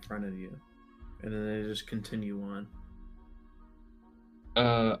by in front of you, and then they just continue on.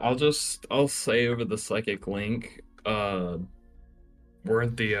 I'll say over the psychic link,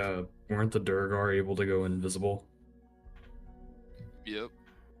 weren't the Durgar able to go invisible? Yep.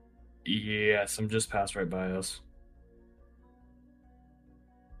 Yeah, some just passed right by us.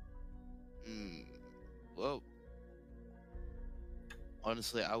 Well,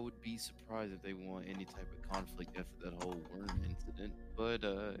 honestly, I would be surprised if they want any type of conflict after that whole worm incident. But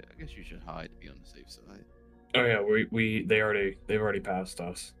I guess you should hide to be on the safe side. Oh yeah, they've already passed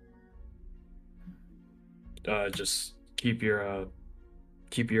us. Just keep your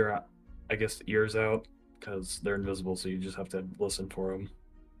I guess ears out because they're invisible, so you just have to listen for them.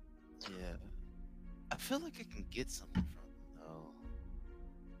 Yeah. I feel like I can get something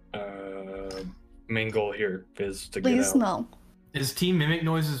from them though. Main goal here is to Please get out. no. Is Team Mimic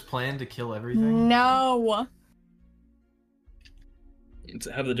Noise's plan to kill everything? No.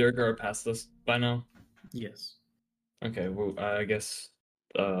 Have the Durgar pass this by now? Yes. Okay, well, I guess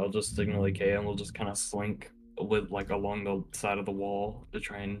I'll just signal AK and we'll just kind of slink with like along the side of the wall to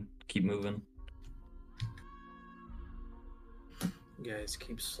try and keep moving. You guys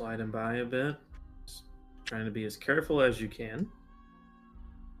keep sliding by a bit, just trying to be as careful as you can.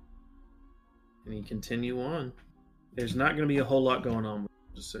 And you continue on. There's not going to be a whole lot going on,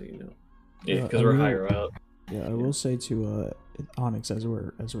 just so you know. Yeah, because we're I will- higher up. Yeah, I will say to Onyx as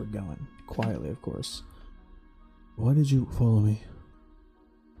we're going quietly, of course. Why did you follow me?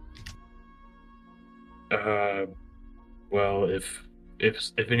 Well, if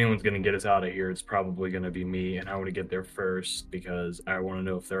anyone's gonna get us out of here, it's probably gonna be me, and I want to get there first because I want to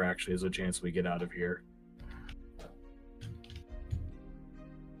know if there actually is a chance we get out of here.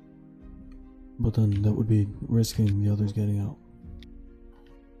 But then that would be risking the others getting out.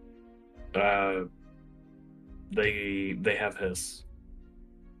 They have Hiss.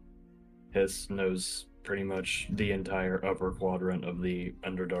 Hiss knows pretty much the entire upper quadrant of the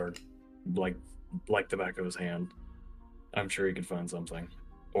Underdark, like the back of his hand. I'm sure he could find something.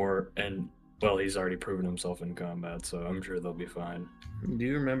 Well, he's already proven himself in combat, so I'm sure they'll be fine. Do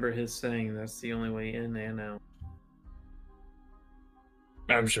you remember his saying that's the only way in and out?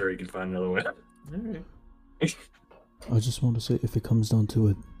 I'm sure he could find another way. Alright. I just want to say, if it comes down to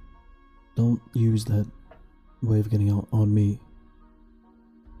it, don't use that way of getting out on me.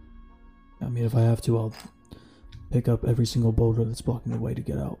 I mean, if I have to, I'll pick up every single boulder that's blocking the way to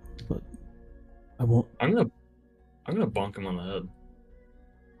get out, but I won't. I'm gonna bonk him on the head.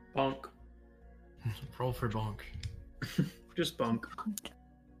 Bonk. Roll for bonk. Just bonk.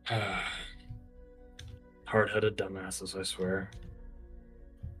 Hard-headed dumbasses, I swear.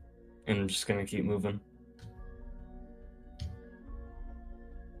 And I'm just gonna keep moving.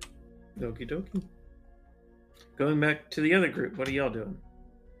 Okie dokie. Going back to the other group, what are y'all doing?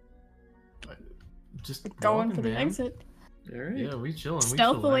 Just Going walking, for the man. exit. Alright. Yeah, we chilling.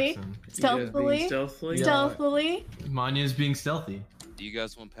 Stealthily. We chillaxing. You guys being Stealthily. stealthily? Yeah. Stealthily. Manya's being stealthy. Do you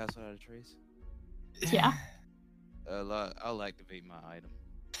guys want to pass without a trace? Yeah. I'll activate my item.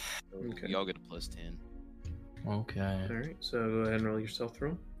 So Okay. Y'all get a +10. Okay. Alright, so go ahead and roll your stealth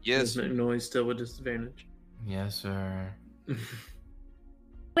roll. Yes. Isn't it noise still with disadvantage? Yes, sir.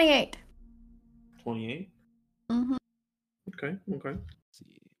 28. 28? Mm-hmm. Okay, okay. Let's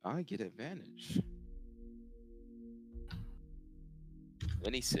see, I get advantage.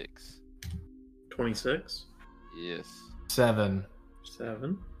 26. 26? Yes. 7.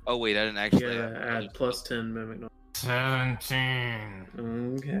 7. Oh wait, I didn't actually. Yeah, add plus 10 mimic noise. 17.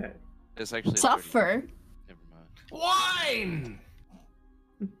 Okay. It's actually a 30. Suffer. Never mind. Wine!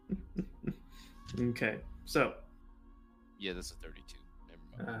 Okay, so Yeah, that's a 32.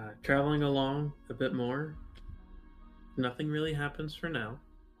 Never mind. traveling along a bit more. Nothing really happens for now.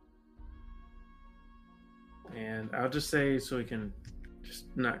 And I'll just say, so we can just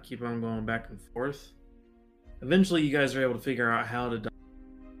not keep on going back and forth. Eventually, you guys are able to figure out how to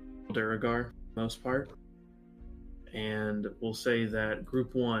Duragar, for the most part. And we'll say that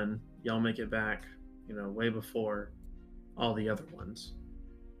group 1, y'all make it back, way before all the other ones.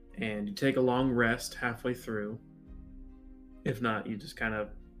 And you take a long rest halfway through. If not, you just kind of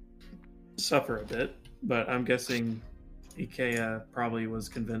suffer a bit. But I'm guessing Ikea probably was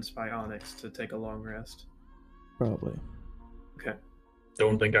convinced by Onyx to take a long rest. Probably. Okay.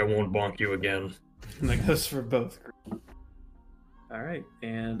 Don't think I won't bonk you again. And that goes for both groups. Alright,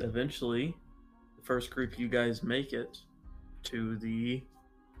 and eventually, the first group you guys make it to the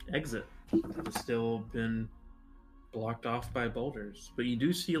exit. It's still been blocked off by boulders, but you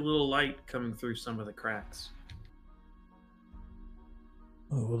do see a little light coming through some of the cracks.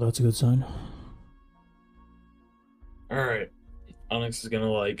 Oh, well, that's a good sign. Alright. Onyx is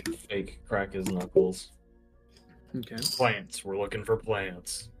gonna fake crack his knuckles. Okay. Plants. We're looking for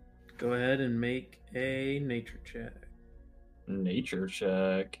plants. Go ahead and make a nature check. Nature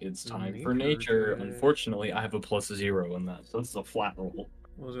check. It's time for Nature nature. check. Unfortunately, I have a +0 in that, so this is a flat roll.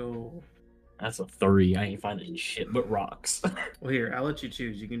 We'll go. That's a 3. I ain't finding shit but rocks. Well, here, I'll let you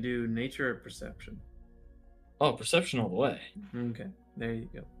choose. You can do nature or perception. Oh, perception all the way. Okay, there you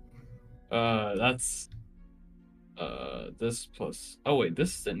go. That's this plus. Oh wait,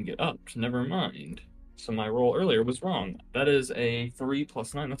 this didn't get upped. Never mind. So my roll earlier was wrong. That is a 3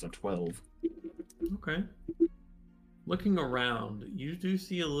 + 9. That's a 12. Okay. Looking around, you do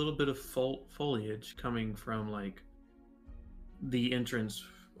see a little bit of foliage coming from the entrance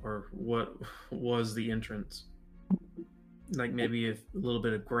or what was the entrance? Like maybe a little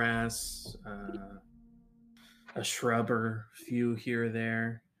bit of grass, a shrub or few here or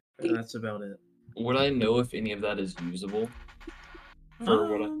there. That's about it. Would I know if any of that is usable?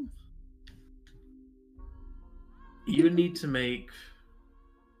 For what You would need to make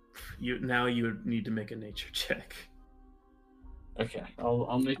you would need to make a nature check. Okay,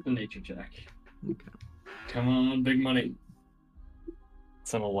 I'll make the nature check. Okay. Come on, big money.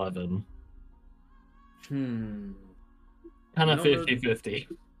 It's an 11. Kind of 50-50.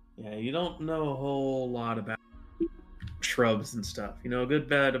 Yeah, you don't know a whole lot about shrubs and stuff. You know a good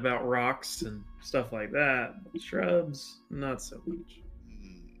bit about rocks and stuff like that. But shrubs, not so much.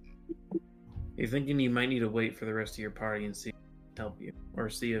 You're thinking you might need to wait for the rest of your party and see if they can help you, or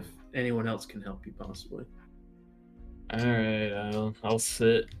see if anyone else can help you, possibly. All right, I'll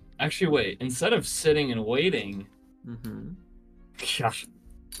sit. Actually, wait. Instead of sitting and waiting, gosh,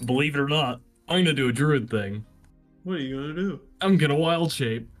 believe it or not, I'm gonna do a druid thing. What are you gonna do? I'm gonna wild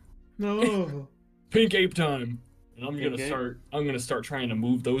shape. No. Pink ape time. And I'm Pink gonna start trying to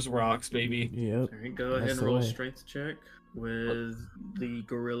move those rocks, baby. Yep. All right, go ahead That's and the roll a way. strength check with the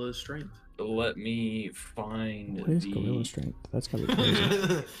gorilla's strength. Let me find What is gorilla strength? That's gotta be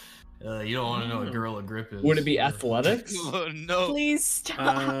crazy. You don't want to know what gorilla grip is. Would it be athletics? Oh, no. Please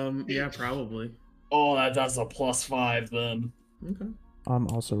stop. Yeah, probably. Oh, that's a +5 then. Okay. I'm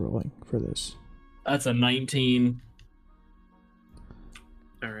also rolling for this. That's a 19.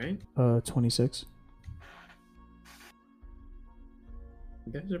 All right. 26.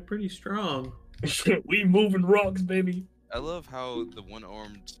 You guys are pretty strong. We moving rocks, baby. I love how the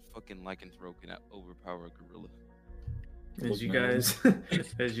one-armed fucking lycanthrope can overpower a gorilla. As you guys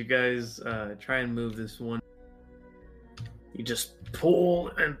try and move this one, you just pull,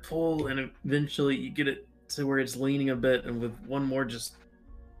 and eventually you get it to where it's leaning a bit, and with one more just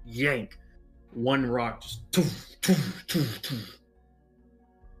yank, one rock just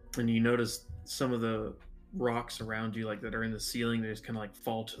and you notice some of the rocks around you, like that are in the ceiling, they just kind of like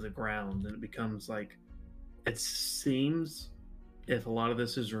fall to the ground, and it becomes like, it seems if a lot of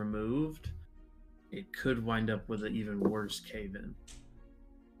this is removed, it could wind up with an even worse cave-in.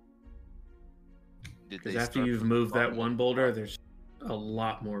 Because after you've moved that one boulder, there's a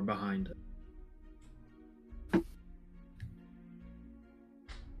lot more behind it.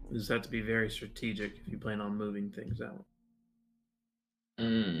 You just have to be very strategic if you plan on moving things out.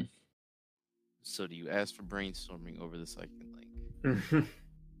 So do you ask for brainstorming over the second link?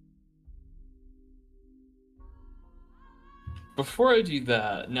 Before I do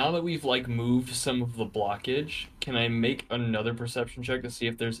that, now that we've like moved some of the blockage, can I make another perception check to see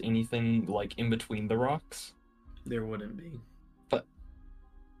if there's anything like in between the rocks? There wouldn't be. But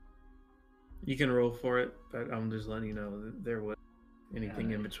you can roll for it, but I'm just letting you know that there would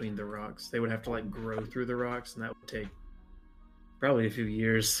anything in between the rocks. They would have to like grow through the rocks, and that would take probably a few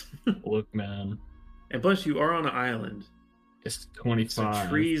years. Look, man. And plus, you are on an island. It's 25. So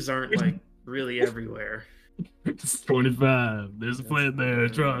trees aren't like really everywhere. It's 25. There's a plant there,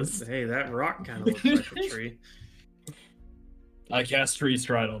 trust. Hey, that rock kind of looks like a tree. I cast Tree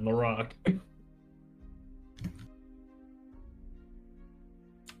Stride on the rock.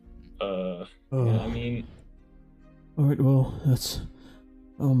 Oh. Yeah, I mean, All right. Well, that's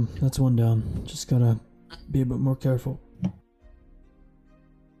one down. Just gotta be a bit more careful.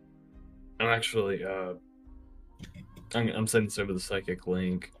 I'm actually, I'm sending this over the psychic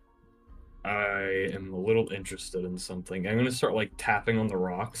link. I am a little interested in something. I'm gonna start like tapping on the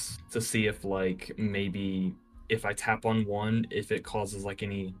rocks to see if like maybe if I tap on one, if it causes like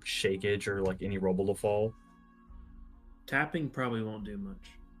any shakeage or like any rubble to fall. Tapping probably won't do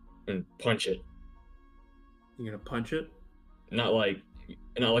much. And punch it. You're gonna punch it? Not like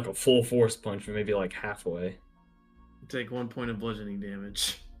a full force punch, but maybe like halfway. Take 1 point of bludgeoning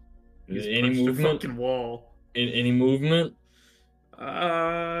damage. You just Any punched a movement? fucking wall. Any movement?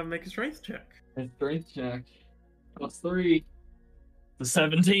 Make a strength check. A strength check. +3. The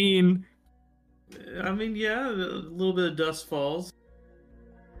 17. I mean, yeah, a little bit of dust falls.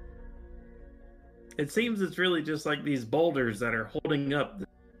 It seems it's really just like these boulders that are holding up the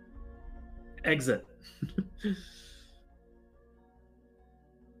exit.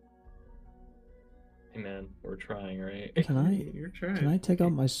 Hey man, we're trying, right? You're trying. Can I take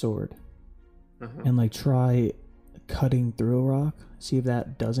out my sword Uh-huh. and like try cutting through a rock? See if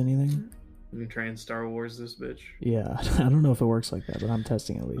that does anything. You can try and Star Wars this bitch. Yeah, I don't know if it works like that, but I'm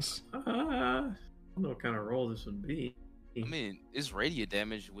testing at least. I don't know what kind of roll this would be. I mean, it's radiant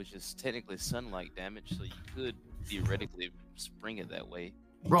damage, which is technically sunlight damage, so you could theoretically spring it that way.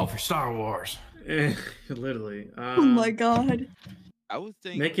 Roll for Star Wars. Literally. Oh my god. I would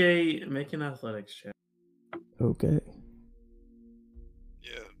think. Make an athletics check. Okay.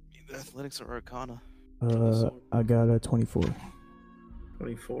 Yeah, either athletics or arcana. I got a 24.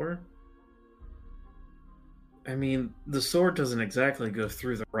 24. I mean, the sword doesn't exactly go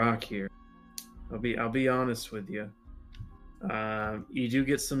through the rock here. I'll be honest with you. You do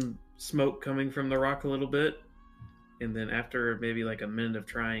get some smoke coming from the rock a little bit, and then after maybe like a minute of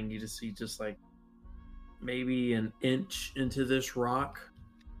trying, you just see like maybe an inch into this rock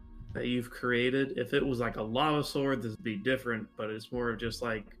that you've created. If it was like a lava sword, this would be different, but it's more of just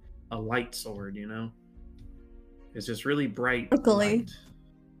like a light sword, you know? It's just really bright Luckily. light.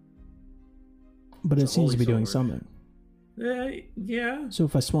 But It's it a seems to be holy doing sword. something. Yeah. So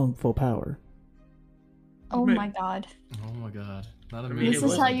if I swung full power, Oh Right. my god. Oh my god. Not a I mimic mean, This it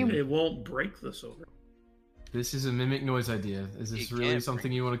is noise how won't, you- idea. it won't break the sword. This is a mimic noise idea. Is this It really can't something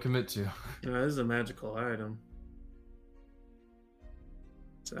break. you want to commit to? No, this is a magical item.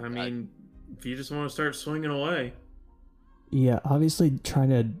 So, I mean, if you just want to start swinging away, yeah, obviously trying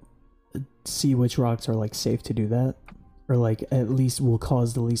to see which rocks are like safe to do that, or like at least will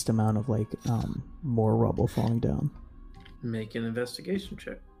cause the least amount of like more rubble falling down. make an investigation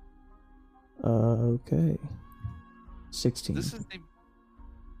check. Okay. 16. This is the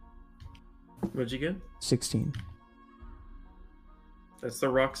What'd you get? 16. That's the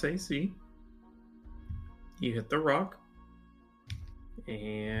rock's AC. You hit the rock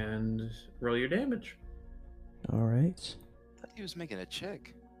and roll your damage. All right. I thought he was making a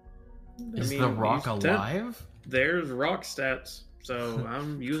check. Is I the mean, rock you- alive? There's rock stats, so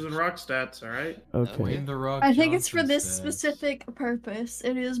I'm using rock stats. All right. Okay. Wayne the Rock I think it's for Johnson this stats. specific purpose.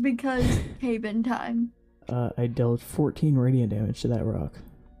 It is because Haven time. I dealt 14 radiant damage to that rock.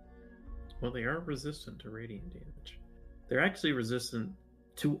 Well, they are resistant to radiant damage. They're actually resistant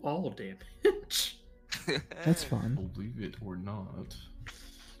to all damage, That's fun. Believe it or not.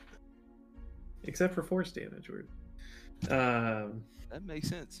 except for force damage. Weird. That makes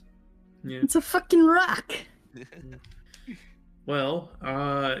sense. Yeah. It's a fucking rock. Well,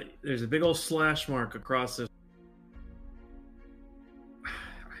 there's a big old slash mark across this.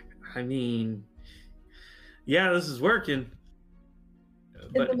 I mean, yeah, this is working.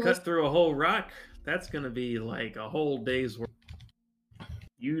 But to cut through a whole rock, that's going to be like a whole day's work.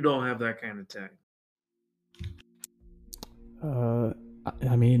 You don't have that kind of time.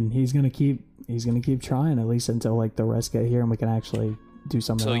 I mean, he's gonna keep trying at least until like the rest get here and we can actually do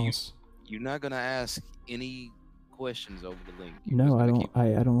something So else. You're not gonna ask any questions over the link. You're No, just I gonna don't. keep-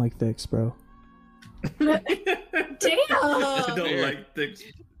 I don't like thicks, bro. I Damn! don't Fair. like thicks.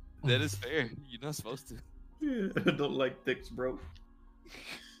 That is fair. You're not supposed to. I don't like thicks, bro.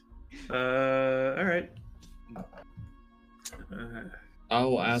 All right.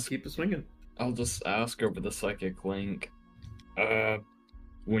 I'll Just ask. keep it swinging. I'll just ask over the psychic link.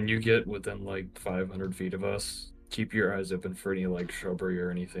 When you get within like 500 feet of us, keep your eyes open for any like shrubbery or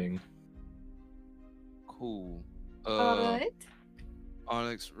anything. Cool. Alright.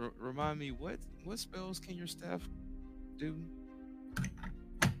 Onyx, remind me what spells can your staff do?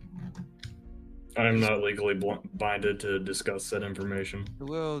 I'm not legally binded to discuss that information.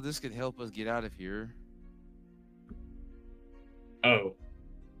 Well, this could help us get out of here. Oh,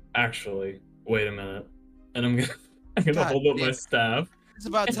 actually, wait a minute. And I'm gonna God hold up my damn. staff. It's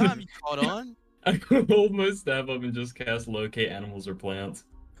about time you caught on. I'm gonna hold my staff up and just cast locate animals or plants.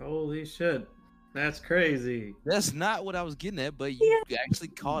 Holy shit. That's crazy. That's not what I was getting at, but you actually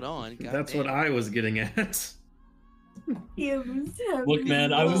caught on. God That's damn. what I was getting at. Look,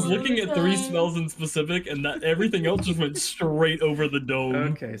 man, I was looking at 3 spells in specific, and that everything else just went straight over the dome.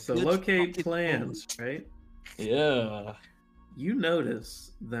 Okay, so Good locate fucking plans, right? Yeah. You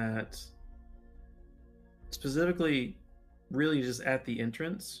notice that specifically, really just at the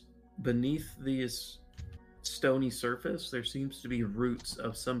entrance, beneath this stony surface, there seems to be roots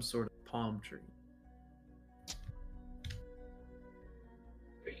of some sort of palm tree.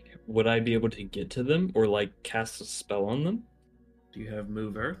 Would I be able to get to them or like cast a spell on them? Do you have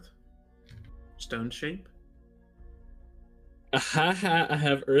move earth? Stone shape? Haha, I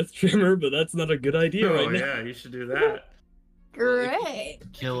have Earth Tremor, but that's not a good idea Oh right now. yeah, you should do that. Great.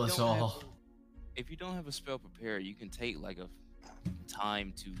 Kill you us don't have- all. If you don't have a spell prepared, you can take like a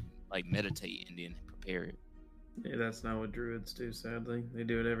time to like meditate and then prepare it. Yeah, that's not what druids do, sadly. They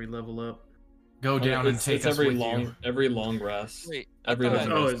do it every level up. Go down and It's take us every with long, you. every long rest. Wait, Every I long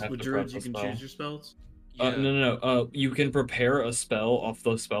thought- Oh, rest is have with to druids prep you a can spell. choose your spells? yeah. No. You can prepare a spell off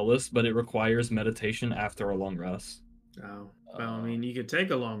the spell list, but it requires meditation after a long rest. Oh, well, I mean, you could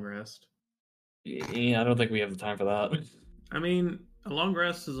take a long rest. Yeah, I don't think we have the time for that. I mean, a long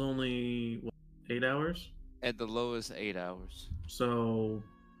rest is only, what, 8 hours? At the lowest, 8 hours. So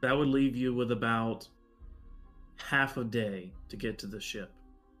that would leave you with about half a day to get to the ship.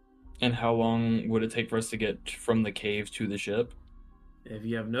 And how long would it take for us to get from the cave to the ship? If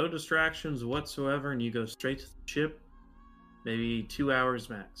you have no distractions whatsoever and you go straight to the ship, maybe 2 hours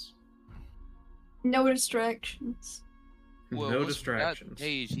max. No distractions. No once we got distractions. the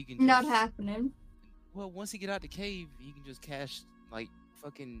cage, he can Not just, happening. Well, once he get out the cave, he can just cash like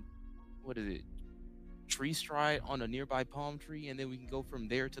fucking what is it? Tree stride on a nearby palm tree, and then we can go from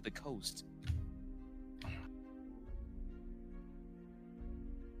there to the coast.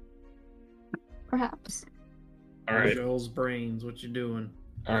 Perhaps. All right, Joel's brains, what you doing?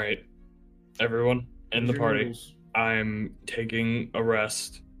 all right, everyone in the Your party. noodles. I'm taking a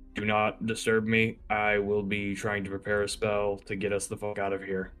rest. Do not disturb me. I will be trying to prepare a spell to get us the fuck out of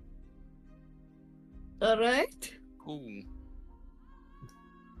here. Alright. Cool.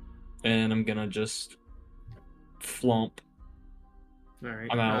 And I'm gonna just flump. All right.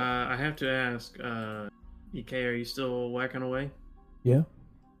 I'm out. I have to ask, EK, are you still whacking away? Yeah.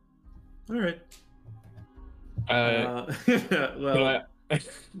 All right. But Well, this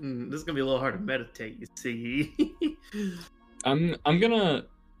is gonna be a little hard to meditate. You see. I'm gonna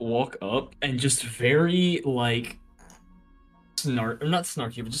walk up and just very like not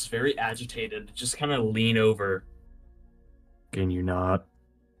snarky, but just very agitated, just kind of lean over. Can you not?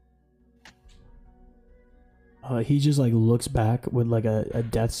 He just like looks back with like a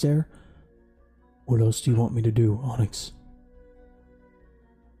death stare. What else do you want me to do, Onyx?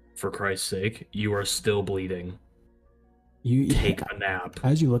 For Christ's sake, you are still bleeding. You Take a nap.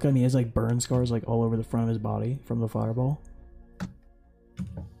 As you look at me, he has like burn scars like all over the front of his body from the fireball.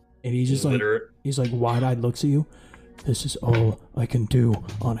 And he's just like, he's like wide-eyed looks at you. This is all I can do,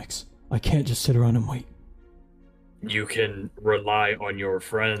 Onyx. I can't just sit around and wait. You can rely on your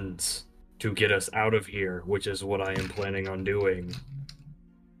friends to get us out of here, which is what I am planning on doing.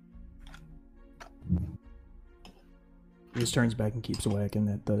 He just turns back and keeps whacking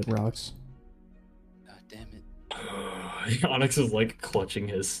at the rocks. God damn it. Onyx is like clutching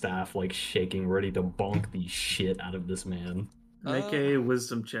his staff, like shaking, ready to bonk the shit out of this man. Make a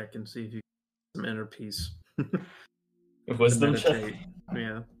wisdom check and see if you get some inner peace. Wisdom check?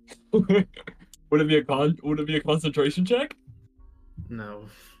 Meditate. Yeah. Would it be a concentration check? No.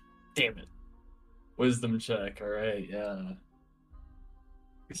 Damn it. Wisdom check, alright, yeah.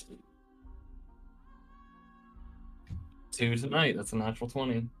 2 tonight, that's a natural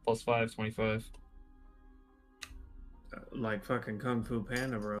 20. Plus 5, 25. Like fucking Kung Fu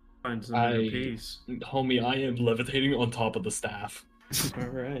Panda, bro. Find some inner peace. Homie, I am levitating on top of the staff. All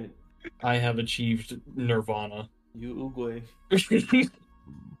right. I have achieved nirvana. You Oogway.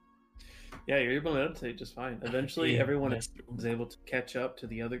 Yeah, you're able to meditate just fine. Eventually, Yeah, everyone yes. is able to catch up to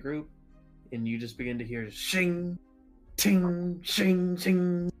the other group, and you just begin to hear shing, ting, shing,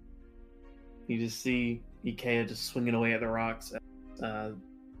 ting. You just see Ikea just swinging away at the rocks.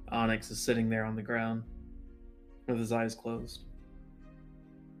 Onyx is sitting there on the ground with his eyes closed.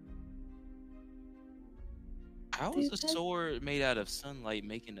 How is a sword made out of sunlight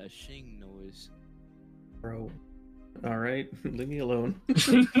making a shing noise? Bro. Alright, leave me alone.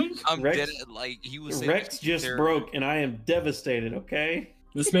 I'm Rex- dead. Like he was saying, Rex just broke, and I am devastated, okay?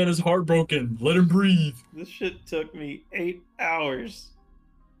 This man is heartbroken. Let him breathe. This shit took me 8 hours.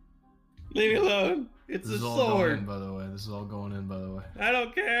 Leave me alone. It's This a is all going in, sword. by the way. This is all going in, by the way. I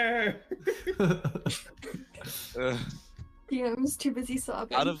don't care. Yeah, I was too busy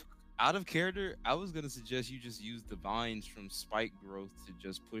sobbing. Out of character, I was gonna suggest you just use the vines from spike growth to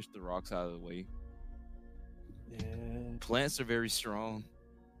just push the rocks out of the way. Yeah. Plants are very strong.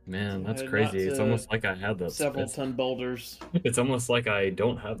 Man, that's Not crazy. It's to almost like I had that Several spell. ton boulders. It's almost like I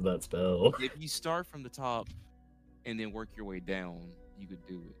don't have that spell. If you start from the top and then work your way down, you could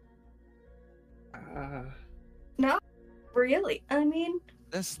do it. Not really. I mean,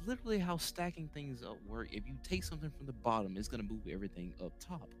 That's literally how stacking things up work. If you take something from the bottom, it's gonna move everything up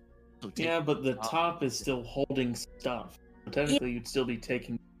top. So take Yeah, it but from the top is still holding stuff. Technically, you'd still be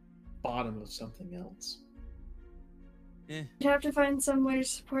taking the bottom of something else. Eh. you'd have to find some way to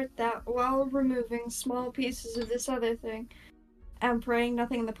support that while removing small pieces of this other thing and praying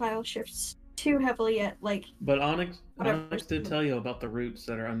nothing in the pile shifts too heavily yet. Like, But Onyx Whatever. did tell you about the roots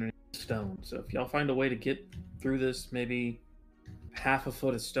that are underneath the stone. So if y'all find a way to get through this, maybe half a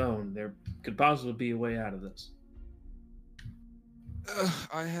foot of stone, there could possibly be a way out of this.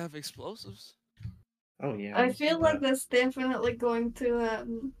 I have explosives. Oh yeah. I let's feel do like that. that's definitely going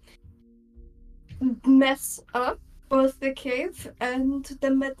to mess up both the cave and the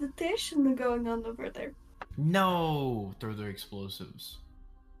meditation going on over there. No! Throw the explosives.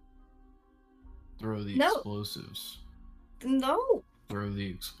 Throw the No. explosives. No. Throw the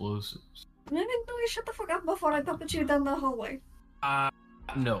explosives. No, shut the fuck up before I put you down the hallway.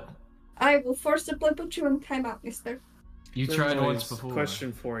 No. I will forcibly put you in timeout, mister. You tried Anyways, once before.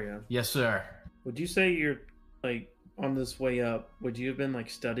 Question for you. Yes, sir. Would you say you're, like, on this way up, would you have been, like,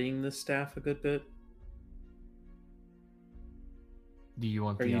 studying this staff a good bit? Do you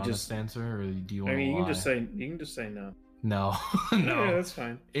want Or the you honest just- answer, or do you want I mean, to you lie? can just say no. No. Yeah, No. that's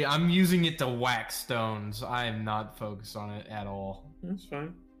fine. I'm using it to whack stones. I am not focused on it at all. That's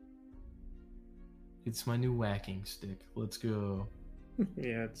fine. It's my new whacking stick. Let's go.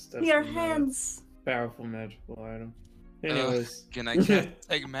 Yeah, it's Your definitely not a hands. powerful magical item. Anyways, Can I cast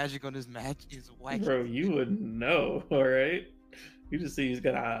take magic on his his whack? bro, you wouldn't know, all right? You just see he's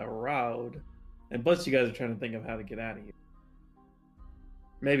got a rod, and plus you guys are trying to think of how to get out of here.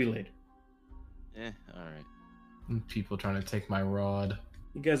 Maybe later. All right. People trying to take my rod.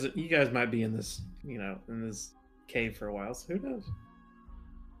 You guys might be in this, in this cave for a while. So who knows?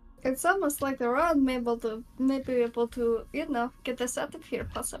 It's almost like the rod may be able to, get us out of here,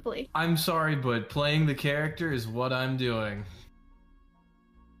 possibly. I'm sorry, but playing the character is what I'm doing.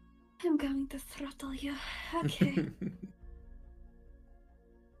 I'm going to throttle you. Okay.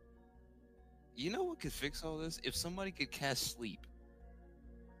 You know what could fix all this? If somebody could cast sleep.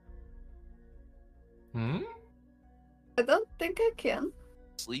 Hmm? I don't think I can.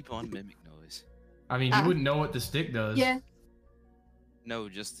 Sleep on mimic noise. I mean, you wouldn't know what the stick does. Yeah, No,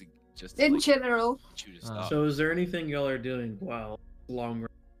 just to in like, general. shoot to stop. So is there anything y'all are doing while long?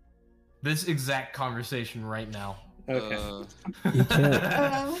 This exact conversation right now. Okay.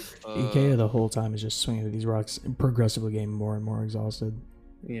 Ikea the whole time is just swinging at these rocks, progressively getting more and more exhausted.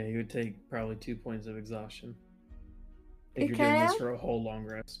 Yeah, you would take probably 2 points of exhaustion if you're doing this for a whole long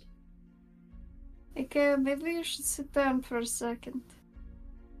rest. Okay, maybe you should sit down for a second.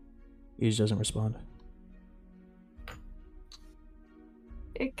 He just doesn't respond.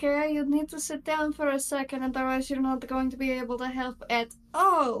 Okay, you need to sit down for a second, otherwise you're not going to be able to help at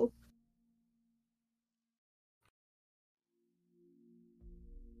all.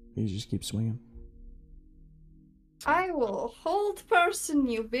 He just keeps swinging. I will hold person,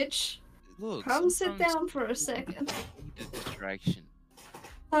 you bitch. Look, Come sit sometimes down for a second. people need a distraction.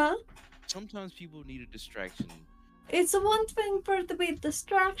 Huh? Sometimes people need a distraction. It's one thing for it to be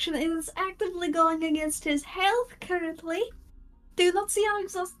distraction, and it's actively going against his health currently. Do you not see how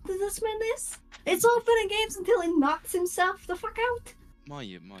exhausted this man is? It's all fun and games until he knocks himself the fuck out.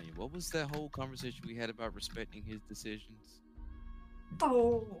 Maya, what was that whole conversation we had about respecting his decisions?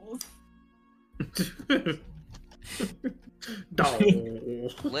 Oh.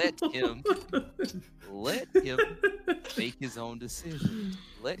 Let him make his own decisions.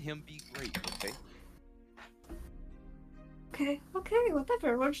 Let him be great, okay? Okay,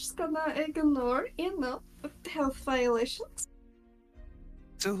 whatever. We're just gonna ignore, health violations.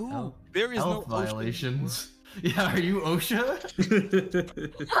 To who? Health- There is Health no OSHA violations. Yeah, are you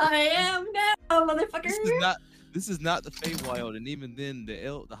OSHA? I am now, motherfucker. This is not the Feywild, and even then,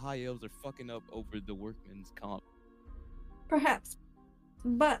 the high elves are fucking up over the workman's comp. Perhaps.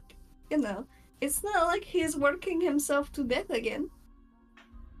 But, it's not like he's working himself to death again.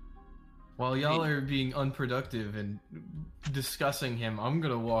 While y'all are being unproductive and discussing him, I'm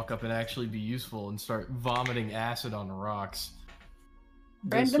gonna walk up and actually be useful and start vomiting acid on the rocks.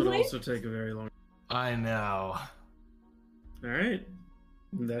 This would Randomly? also take a very long. I know. All right,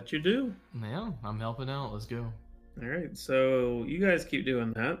 that you do. Yeah, I'm helping out. Let's go. All right, so you guys keep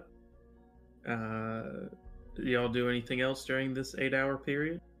doing that. Y'all do anything else during this 8-hour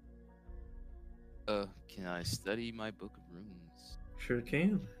period? Can I study my book of runes? Sure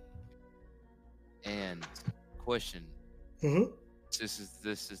can. And question: This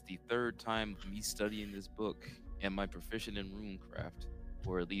is the third time of me studying this book. Am I proficient in runecraft,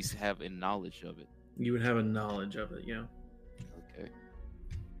 or at least have a knowledge of it? You would have a knowledge of it, yeah. Okay.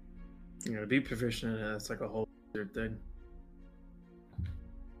 To be proficient in it, that's like a whole other thing.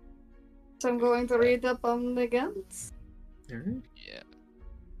 So I'm going to read up on the guns. All right. Yeah.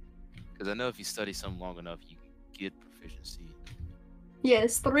 Because I know if you study something long enough, you can get proficiency.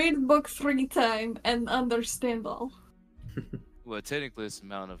 Yes, read the book 3 times and understand all. Well, technically, it's the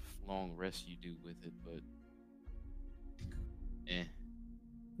amount of long rest you do with it, but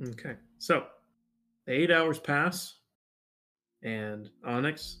Okay, so the 8 hours pass, and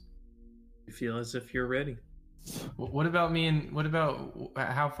Onyx, you feel as if you're ready. What about me and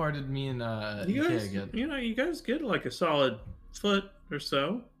how far did me and You Ikea guys, get? you guys get like a solid foot or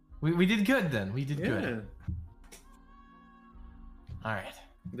so. We did good then. We did Yeah, good. All right.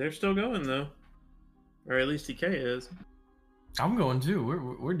 they're still going though, or at least DK is. I'm going too.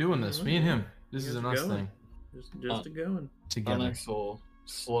 We're doing this. Me and him. This You is guys an are us going? thing. Just a going. Together. Onyx will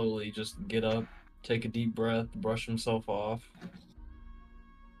slowly just get up, take a deep breath, brush himself off.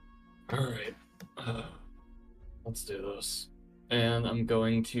 All right, let's do this. And I'm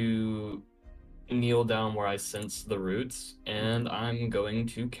going to kneel down where I sense the roots, and I'm going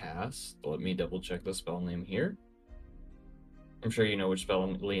to cast. Let me double check the spell name here. I'm sure you know which spell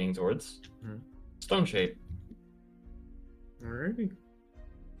I'm leaning towards. Mhm. Stone Shape. Alrighty.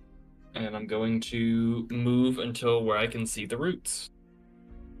 And I'm going to move until where I can see the roots.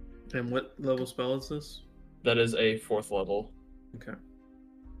 And what level spell is this? That is a 4th level. Okay.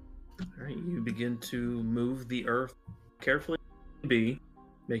 Alright, you begin to move the earth carefully,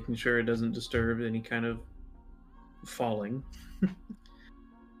 making sure it doesn't disturb any kind of falling.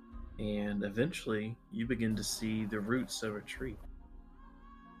 And eventually, you begin to see the roots of a tree.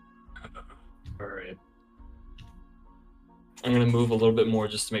 All right. I'm going to move a little bit more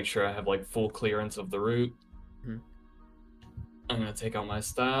just to make sure I have like full clearance of the root. Mhm. I'm going to take out my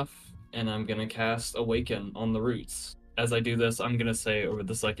staff and I'm going to cast Awaken on the roots. As I do this, I'm going to say over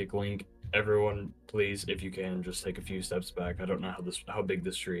the psychic link, everyone, please, if you can, just take a few steps back. I don't know how big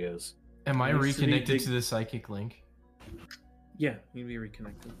this tree is. Am I Needs to be reconnected big- to the psychic link? Yeah, you'd be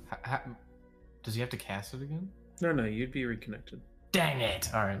reconnected. Does he have to cast it again? No, you'd be reconnected. Dang it!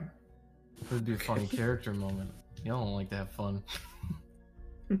 All right, it would be a funny character moment. Y'all don't like to have fun.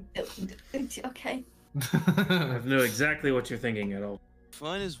 Okay. I know exactly what you're thinking at all.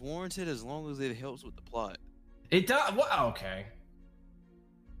 Fun is warranted as long as it helps with the plot. It does. What? Okay.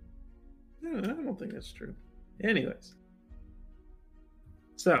 No, I don't think that's true. Anyways.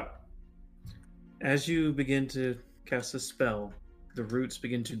 So, as you begin to cast a spell, the roots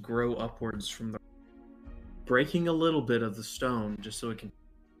begin to grow upwards from the breaking a little bit of the stone just so it can.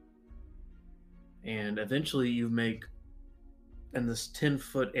 And eventually you make, in this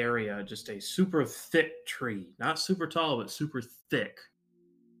 10-foot area, just a super thick tree. Not super tall, but super thick.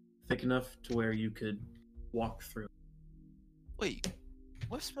 Thick enough to where you could walk through. Wait,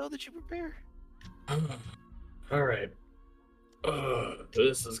 what spell did you prepare? All right.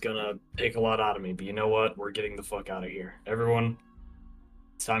 This is gonna take a lot out of me, but you know what? We're getting the fuck out of here. Everyone,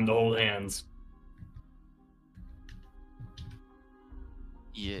 it's time to hold hands.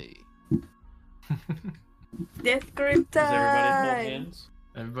 Yay. Death grip Does everybody hold time! hands?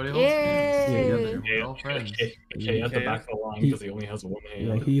 Everybody holds hands Yay! together. We're all friends. Okay, at the back of the line because he only has one hand.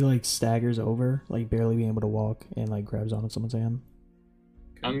 Yeah, he like staggers over, like barely being able to walk, and like grabs onto someone's hand.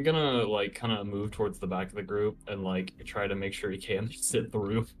 I'm gonna like kind of move towards the back of the group and like try to make sure he can sit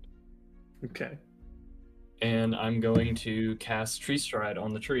through. Okay. And I'm going to cast Tree Stride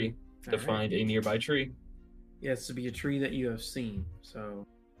on the tree to Alright. find a nearby tree. Yeah, it's to be a tree that you have seen. So,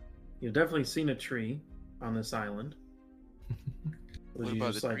 you've definitely seen a tree on this island. Would What you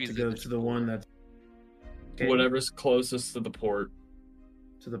about just the like trees to that go just to the one that's okay, Whatever's closest to the port,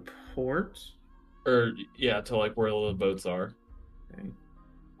 to the port? or yeah, to like where all the boats are. Okay.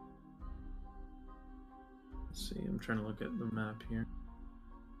 Let's see. I'm trying to look at the map here.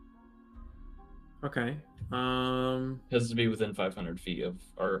 Okay. Has to be within 500 feet of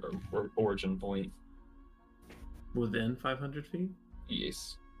our origin point. Within 500 feet.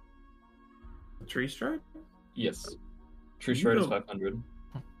 Yes. A tree stride? Yes. Tree You Stride is go- 500.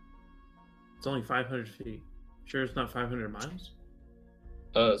 It's only 500 feet. Sure, it's not 500 miles.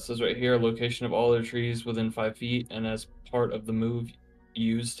 It says right here, location of all other trees within 5 feet, and as part of the move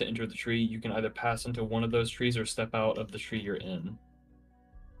used to enter the tree, you can either pass into one of those trees or step out of the tree you're in.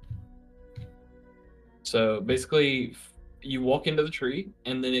 So basically, you walk into the tree,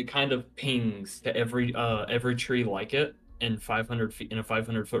 and then it kind of pings to every tree like it in 500 feet in a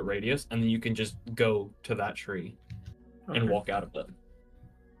 500-foot radius, and then you can just go to that tree and Okay. walk out of it.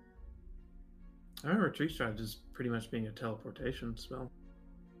 I remember tree stride just pretty much being a teleportation spell.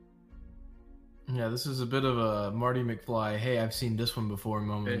 Yeah, this is a bit of a Marty McFly. Hey, I've seen this one before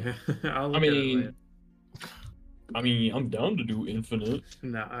moment. I'll look I at it mean, later. I'm down to do infinite.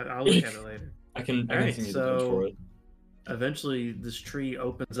 No, I'll look at it later. I can Alright, send you the build for it. Eventually, this tree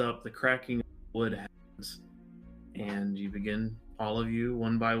opens up, the cracking of wood happens, and you begin, all of you,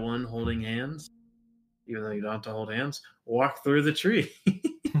 one by one, holding hands. Even though you don't have to hold hands, walk through the tree.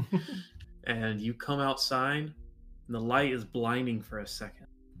 And you come outside, and the light is blinding for a second.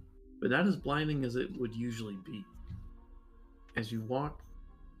 But not as blinding as it would usually be. As you walk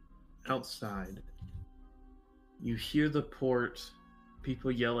outside, you hear the port,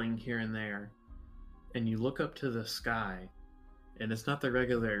 people yelling here and there, and you look up to the sky, and it's not the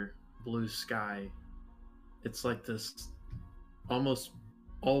regular blue sky. It's like this almost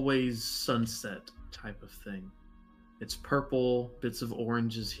always sunset type of thing. It's purple, bits of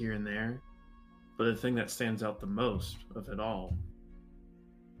oranges here and there, But the thing that stands out the most of it all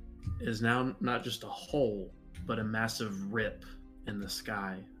is now not just a hole, but a massive rip in the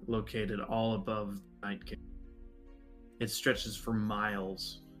sky located all above the night king. It stretches for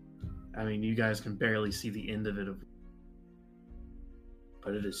miles. I mean, you guys can barely see the end of it,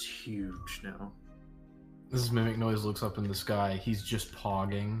 but it is huge now. This Mimic Noise looks up in the sky. He's just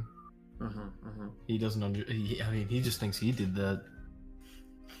pogging. He doesn't he just thinks he did that.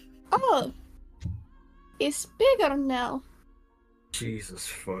 Oh, it's bigger now. Jesus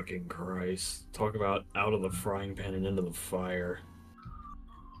fucking Christ. Talk about out of the frying pan and into the fire.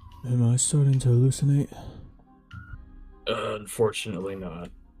 Am I starting to hallucinate? Unfortunately not.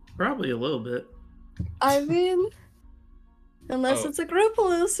 Probably a little bit. I mean, unless Oh. it's a group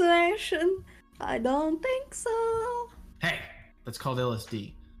hallucination, I don't think so. Hey, that's called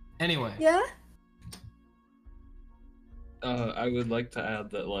LSD. Anyway. Yeah? I would like to add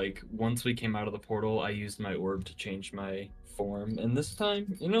that, like, once we came out of the portal, I used my orb to change my form, and this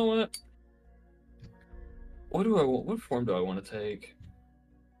time, you know what? What form do I want to take?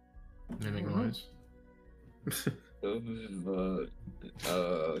 Mimic Noise.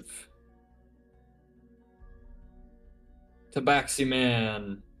 Tabaxi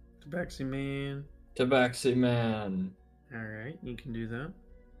Man. Tabaxi Man. Tabaxi Man. Alright, you can do that.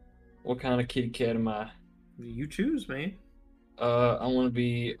 What kind of kitty cat am I? You choose, man. I want to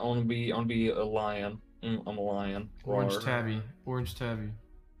be a lion. I'm a lion. Orange Rawr. tabby. Orange tabby.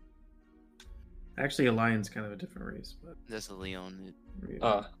 Actually, a lion's kind of a different race, but That's a Leon.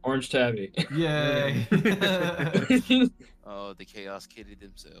 Orange tabby. Yay! Oh, the Chaos Kitty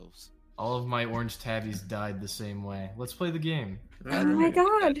themselves. All of my orange tabbies died the same way. Let's play the game. Oh my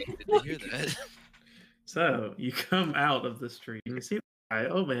god. Did you hear that? So you come out of the street and you see the guy.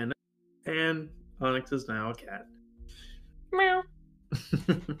 Oh man, and Onyx is now a cat. Meow.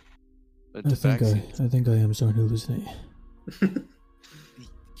 But I think Tabaxi, I think I am starting to hallucinate.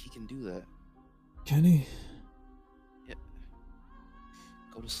 he can do that. Can he? Yeah.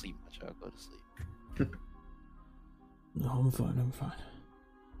 Go to sleep, my child. Go to sleep. No, I'm fine. I'm fine.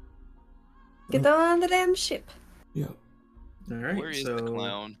 Get on the damn ship. Yep. All right, Where is so the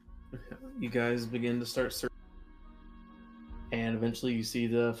clown? you guys begin to start searching, and eventually you see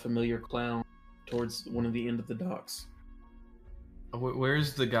the familiar clown towards one of the end of the docks.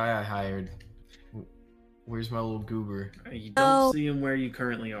 Where's the guy I hired? Where's my little goober? You don't see him where you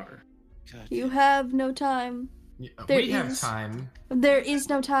currently are. God, You have no time. Yeah, There we have is- time. There is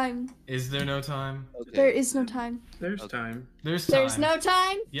no time. Is there no time? okay. There is no time. There's Okay. time. There's time. There's no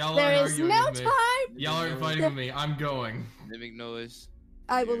time. Y'all There aren't is arguing no with me. time. Y'all aren't fighting with me. I'm going. Mimic Noise.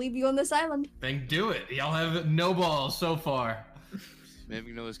 I will leave you on this island. Then do it. Y'all have no balls so far.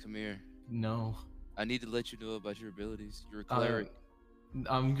 Mimic Noise, come here. No. I need to let you know about your abilities. You're a cleric.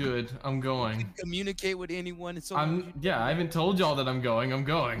 I'm good. I'm going. Communicate with anyone. It's so I haven't told y'all that I'm going. I'm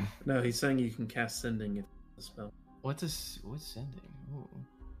going. No, he's saying you can cast sending if the spell. What's sending? Ooh.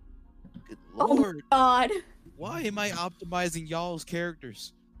 Good Oh lord. God. Why am I optimizing y'all's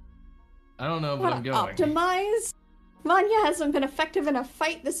characters? I don't know, but What I'm going. optimize? Vanya hasn't been effective in a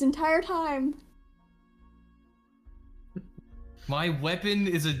fight this entire time. My weapon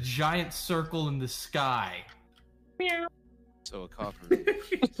is a giant circle in the sky. So a cockroach.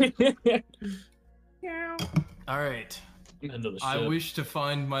 All right. I'm into the ship. I wish to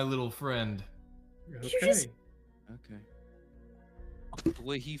find my little friend. Okay. just- Okay.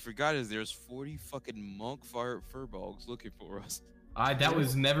 What he forgot is there's 40 fucking monk furbolgs looking for us. That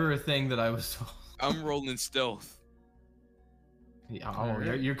was never a thing that I was told. I'm rolling stealth. Yeah,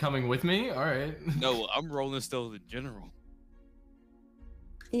 Alright. you're coming with me? All right. No, I'm rolling stealth in general.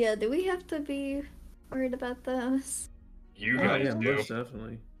 Yeah, do we have to be worried about this? You Oh, guys yeah, do. most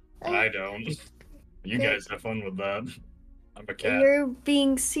definitely. I don't. You guys have fun with that. I'm a cat. You're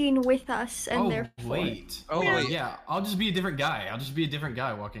being seen with us, and therefore. wait. Oh, wait. Yeah. I'll just be a different guy. I'll just be a different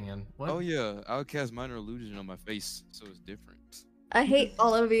guy walking in. What? Oh yeah, I'll cast minor illusion on my face, so it's different. I hate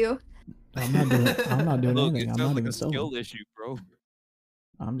all of you. I'm not doing Look, anything. it I'm sounds not like even a skill solo. issue, bro.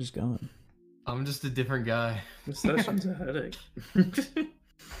 I'm just going. I'm just a different guy. This session's a headache.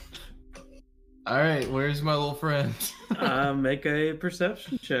 All right. Where's my little friend? Make a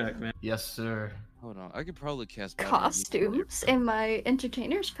perception check, man. Yes, sir. Hold on, I could probably cast minor illusion on Costumes there, in my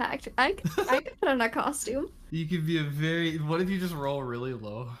entertainer's pack. I could put on a costume. You could be a very. What if you just roll really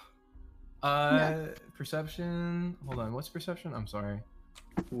low? Perception. Hold on. What's perception? I'm sorry.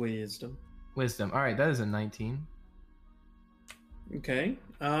 Wisdom. Wisdom. All right. That is a 19. Okay.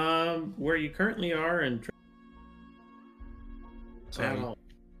 Where you currently are and Sorry.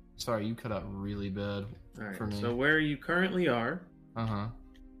 Sorry, you cut out really bad. All right. For me. So where you currently are, Uh huh.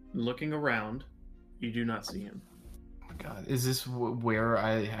 looking around, You do not see him. Oh my God, is this where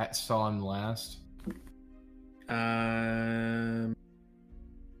I saw him last?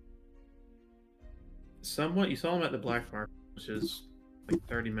 Somewhat. You saw him at the Black Market, which is like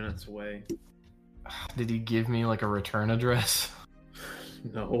 30 minutes away. Did he give me like a return address?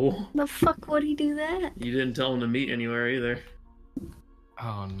 No. The fuck would he do that? You didn't tell him to meet anywhere either.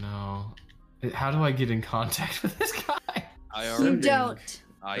 Oh no. How do I get in contact with this guy? I You already, don't.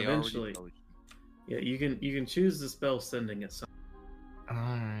 I Eventually. already Yeah, you can choose the spell sending at some.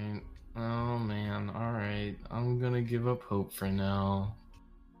 Alright. Oh man, alright. I'm gonna give up hope for now.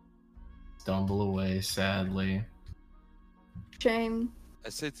 Stumble away, sadly. Shame. I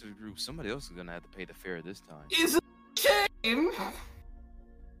said to the group, somebody else is gonna have to pay the fare this time. Is a shame!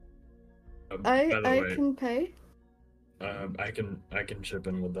 By the I way, can pay. I can chip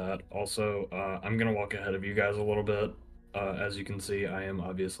in with that. Also, I'm gonna walk ahead of you guys a little bit. As you can see, I am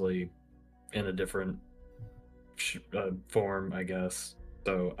obviously in a different form, I guess.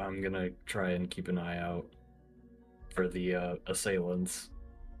 So I'm gonna try and keep an eye out for the assailants.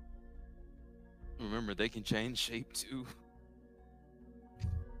 Remember, they can change shape too.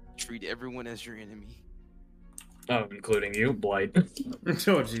 Treat everyone as your enemy. Oh, including you, Blight.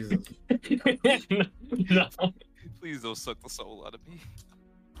 Oh Jesus! No. Please don't suck the soul out of me.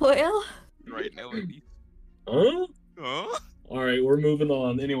 Well, Right now, at least. Huh? Huh? All right, we're moving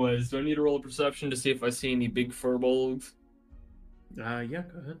on. Anyways, do I need to roll a perception to see if I see any big furbolgs? Yeah, go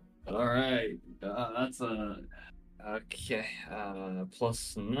ahead. All right, that's okay.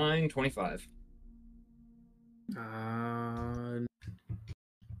 Plus 9, 25.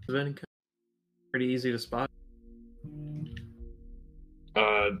 Pretty easy to spot.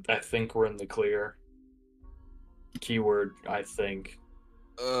 I think we're in the clear. Keyword, I think.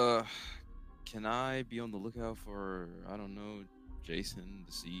 Can I be on the lookout for, I don't know, Jason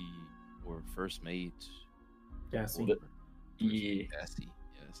to see, or first mate? Gassy. Yeah. Gassy,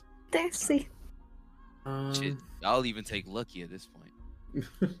 yes. Darcy. Shit, I'll even take Lucky at this point.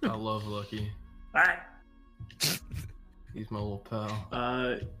 I love Lucky. Alright. He's my little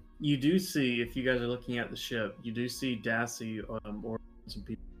pal. You do see, if you guys are looking at the ship, you do see Dassy or some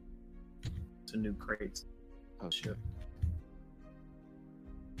people to new crates. Oh, Ship.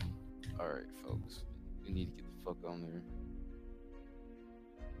 Alright, folks. We need to get the fuck on there.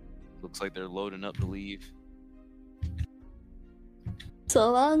 Looks like they're loading up to leave.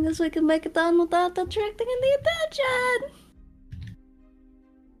 So long as we can make it done without attracting any attention.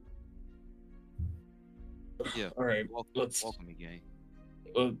 Yeah. All right, Welcome me, gang.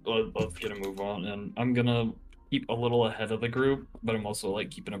 let's get a move on, and I'm gonna keep a little ahead of the group, but I'm also like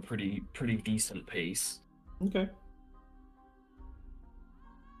keeping a pretty decent pace. Okay.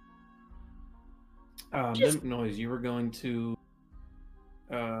 Just- Mimic Noise, you were going to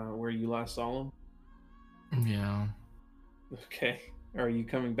where you last saw him? Yeah. Okay. Are you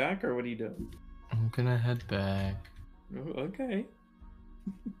coming back or what are you doing? I'm gonna head back. Oh, okay.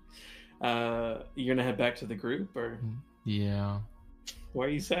 You're gonna head back to the group or Yeah. why are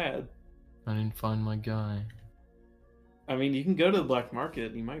you sad? I didn't find my guy. I mean, you can go to the black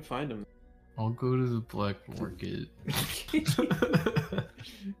market. You might find him. I'll go to the black market.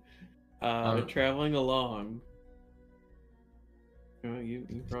 Traveling along. Oh, you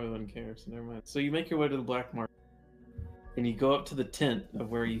probably wouldn't care, so never mind. So you make your way to the black market, and you go up to the tent of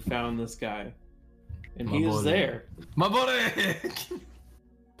where you found this guy, and My he is buddy. there. My buddy!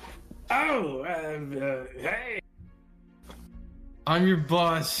 Oh, hey! I'm your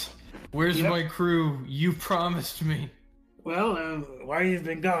boss. Where's Yep. my crew? You promised me. Well, while you've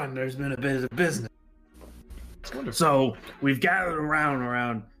been gone, there's been a bit of business. It's wonderful. So we've gathered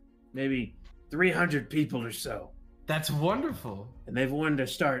around maybe 300 people or so, That's wonderful. and they've wanted to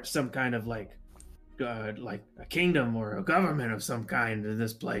start some kind of like a kingdom or a government of some kind in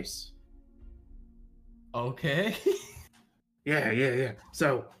this place. Okay. Yeah.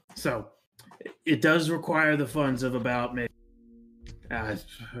 So it does require the funds of about maybe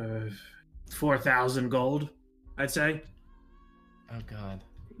 4,000 gold, I'd say. Oh god.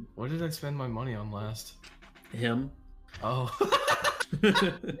 What did I spend my money on last? Him. Oh.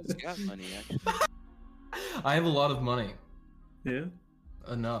 He's got money, actually. I have a lot of money. Yeah.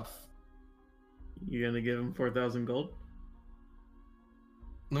 Enough. You gonna give him 4,000 gold?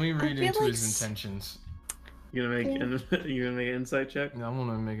 Let me read feel into like his intentions. You gonna make Yeah. you gonna make an insight check? I want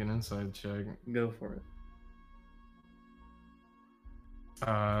to make an inside check. Go for it.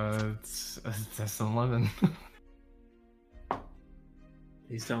 That's 11.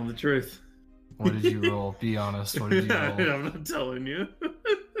 He's telling the truth. What did you roll? Be honest. What did you roll? I'm not telling you.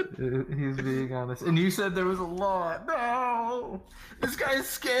 He's being honest. And you said there was a lot. No! This guy is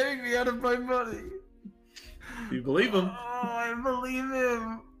scamming me out of my money. You believe him? Oh, I believe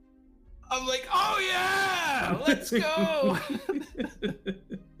him. I'm like, oh yeah, let's go.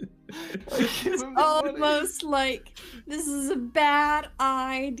 I give him the money. Almost like this is a bad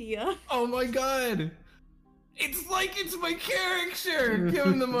idea. Oh my god. It's like it's my character. Give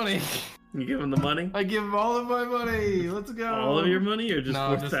him the money. You give him the money? I give him all of my money. Let's go. All of your money, or just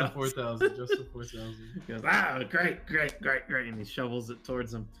no, 4,000? just the 4,000. Just the 4,000. He goes, great, and he shovels it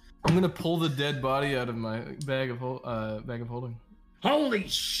towards him. I'm gonna pull the dead body out of my bag of holding. Holy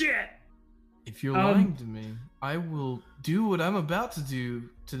shit! If you're lying to me, I will do what I'm about to do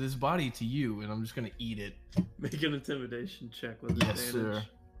to this body to you, and I'm just gonna eat it. Make an intimidation check with Yes, advantage. sir.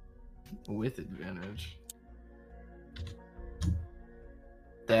 With advantage.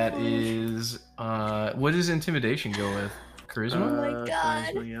 That is, what does intimidation go with? Charisma? Oh my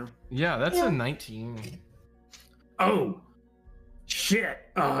God. Charisma, yeah. Yeah, that's Yeah. a 19. Oh! Shit!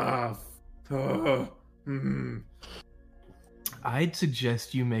 I'd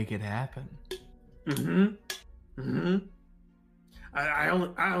suggest you make it happen. I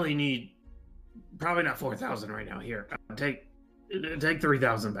only need probably not 4,000 right now. Here, take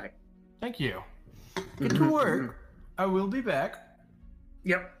 3,000 back. Thank you. Get to work. I will be back.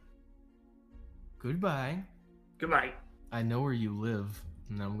 Yep. Goodbye. Goodbye. I know where you live,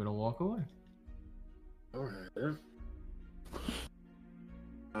 and I'm gonna walk away. Alright.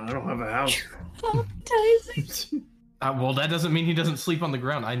 I don't have a house. Traumatizing. Well, that doesn't mean he doesn't sleep on the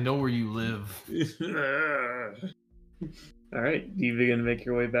ground. I know where you live. Alright, do you begin to make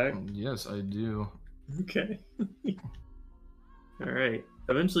your way back? Yes, I do. Okay. Alright.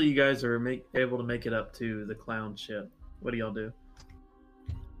 Eventually you guys are able to make it up to the clown ship. What do y'all do?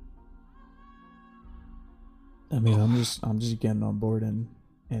 I mean, I'm just getting on board and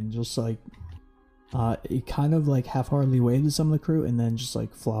just like, it kind of like half-heartedly wave to some of the crew and then just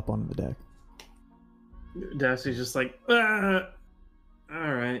like flop onto the deck. Dasty's just like,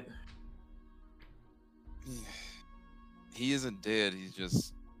 alright. He isn't dead. He's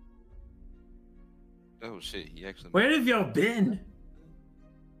just. Oh shit! He actually. Where have y'all been?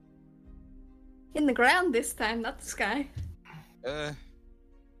 In the ground this time, not the sky.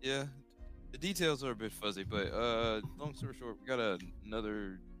 Yeah. The details are a bit fuzzy, but long story short, we got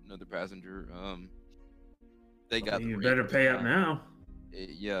another passenger. They got. You the better ring. pay up now.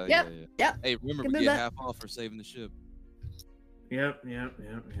 Yeah. Yep. Hey, remember Give we me get that. half off for saving the ship. Yep.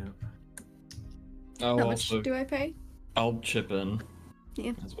 I'll How much also do I pay? I'll chip in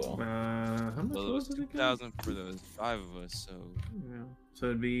Yeah. as well. How much Well, it was was it again? 2,000 for the 5 of us, so Yeah. So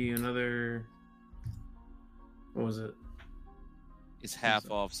it'd be another. What was it? it's half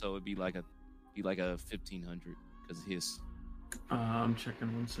off. So it'd be like a 1,500 because his. I'm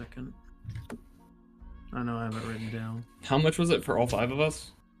checking 1 second. I know I have it written down. How much was it for all 5 of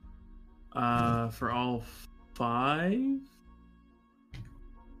us? For all 5, I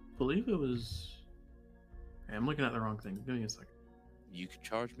believe it was. Hey, I'm looking at the wrong thing. Give me a second. You could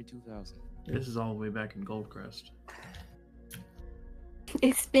charge me 2,000. This is all the way back in Goldcrest.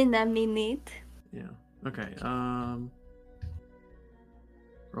 It's been a minute. Yeah. Okay.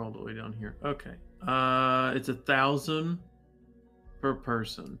 We're all the way down here. Okay. It's 1,000 per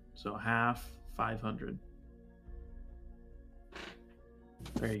person, so half 500.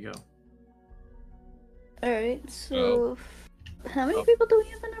 There you go. Alright, so how many Oh. people do we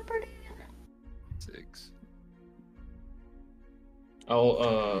have in our party again? 6.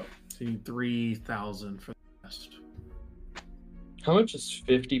 I'll So you need 3,000 for the rest. how much is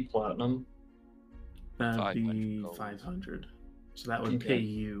 50 platinum? That'd 500 be gold. 500. So that would Okay. pay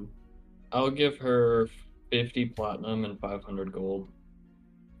you. I'll give her 50 platinum and 500 gold.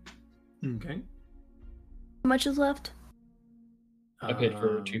 Okay. How much is left? I paid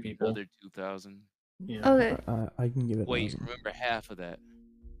for 2 people. Another 2,000. Yeah. Okay. I can give it. Wait, 1,000. remember half of that.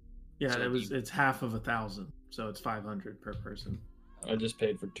 Yeah, So it's half of 1,000, so it's 500 per person. I just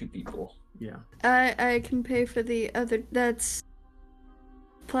paid for 2 people. Yeah. I can pay for the other. That's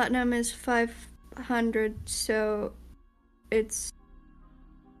platinum is 500, so it's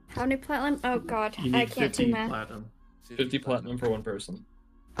how many platinum? Oh God, You I need can't 50 do math. platinum. 50 platinum for 1 person.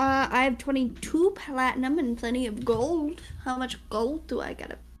 I have 22 platinum and plenty of gold. How much gold do I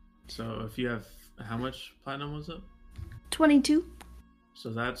get? So if you have how much platinum was it? 22. So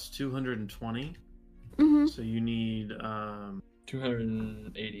that's 220. Mm-hmm. So you need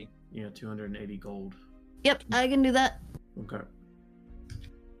 280. 280 gold. Yep, I can do that. Okay.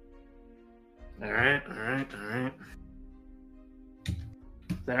 All right. Is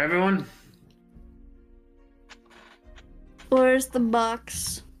that everyone? Where's the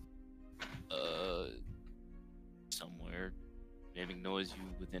box? Somewhere. Making noise you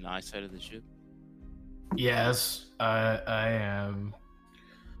within eyesight of the ship. Yes, I am.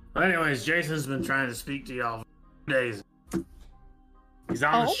 Well, anyways, Jason's been trying to speak to y'all for days. He's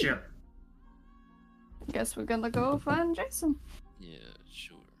on the Oh. ship. Guess we're gonna go find Jason. Yeah,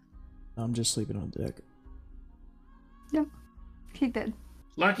 sure. I'm just sleeping on deck. He did.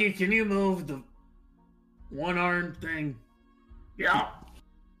 Lucky, can you move the one-armed thing? Yeah.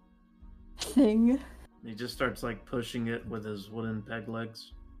 Thing. He just starts like pushing it with his wooden peg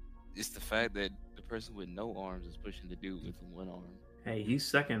legs. It's the fact that the person with no arms is pushing the dude with the one arm. Hey, he's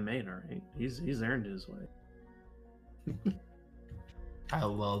second mate, all right. He's earned his way. I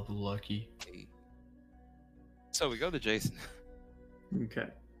love Lucky. Hey. So we go to Jason. Okay.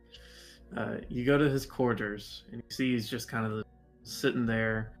 You go to his quarters, and you see he's just kind of sitting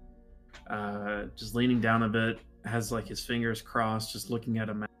there, just leaning down a bit, has like his fingers crossed, just looking at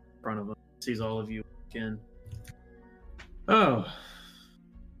a map in front of him. Sees all of you again. Oh.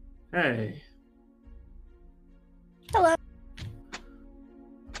 Hey. Hello.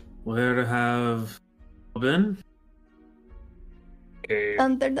 Where have you been? Okay.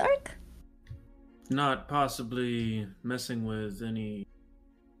 Underdark? Not possibly messing with any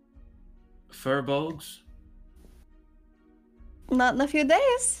furbolgs? Not in a few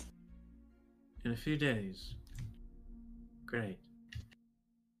days. In a few days. Great.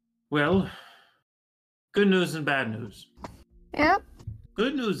 Well, good news and bad news. Yep.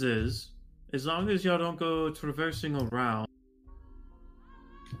 Good news is, as long as y'all don't go traversing around,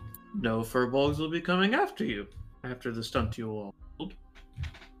 no furbolgs will be coming after you after the stunt you all pulled.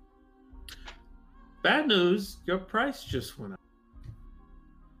 Bad news, your price just went up.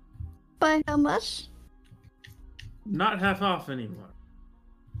 By how much? Not half off anymore.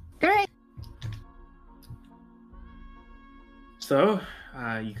 Great. So,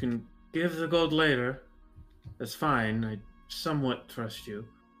 you can give the gold later. That's fine. I somewhat trust you.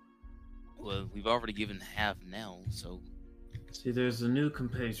 Well, we've already given half now, so See, there's a new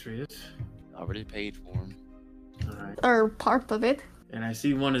compatriot. already paid for him. Alright. Or part of it. And I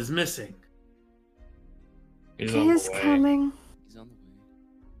see one is missing. He's on He's the way. coming. He's on the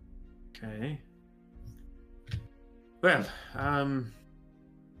way. Okay. Well,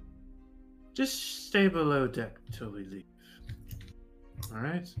 just stay below deck till we leave.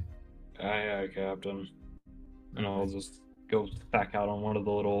 Alright? Aye, Captain. And I'll just go back out on one of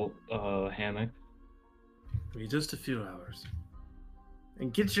the little hammocks. Be just a few hours.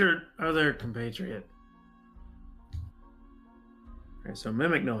 And get your other compatriot. Alright, so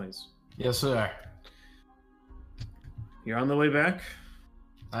mimic noise. Yes, sir. You're on the way back?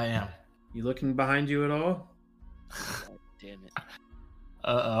 I am. You looking behind you at all? God damn it.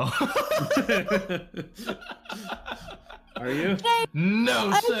 Uh-oh. Are you? No,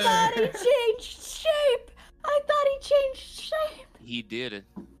 I sir. thought he changed shape. I thought he changed shape. He did it.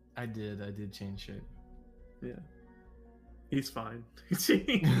 I did change shape. Yeah. He's fine. He's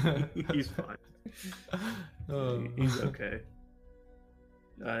fine. Oh. He's okay.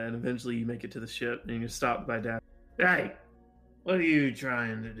 And eventually you make it to the ship and you're stopped by Dad. Hey! What are you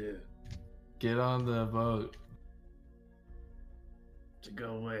trying to do? Get on the boat. To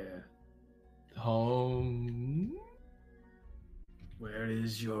go where? Home. Where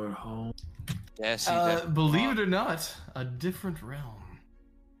is your home? Yeah, see that. Believe it or not, a different realm.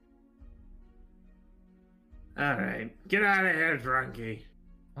 Alright. Get out of here, drunkie.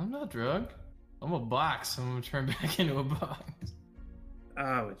 I'm not drugged. I'm a box. I'm gonna turn back into a box.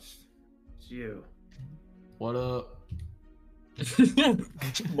 Oh, it's you. What up?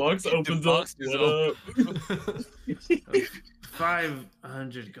 Box opens box up. is What up?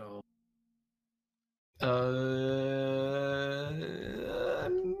 500 gold.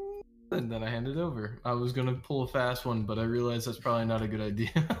 And then I hand it over. I was gonna pull a fast one, but I realized that's probably not a good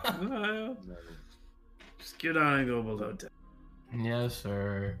idea. Well, just get on and go below deck. Yes,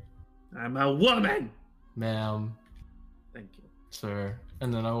 sir. I'm a woman! Ma'am. Thank you. Sir.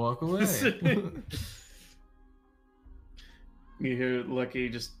 And then I walk away. You hear Lucky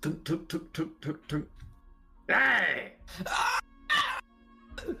just tunk, tunk, tunk, tunk, tunk, tunk. Hey!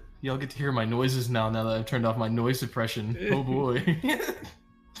 Y'all get to hear my noises now that I've turned off my noise suppression. Oh boy.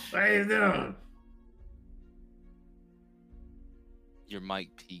 What are you doing? Your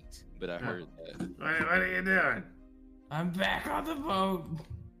mic peaked, but I heard that. What are you doing? I'm back on the boat.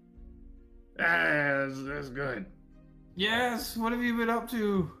 That's good. Yes, what have you been up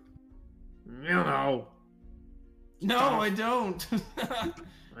to? You know. No, I don't.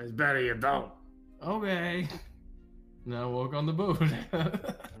 It's better you don't. Okay. Now walk on the boat.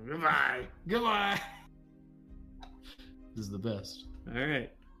 Goodbye. Goodbye. This is the best.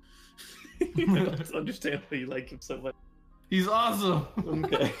 Alright. I don't understand why you like him so much. He's awesome.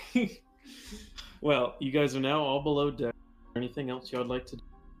 Okay. Well, you guys are now all below deck. Anything else y'all would like to do?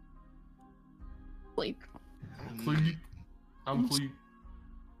 Sleep. Please. I'm please.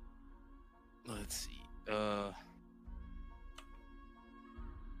 Let's see.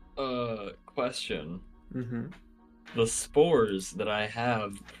 Question. Mm-hmm. The spores that I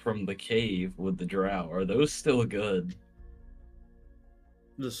have from the cave with the drow, are those still good?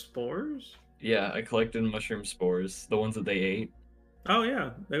 The spores? Yeah, I collected mushroom spores, the ones that they ate. Oh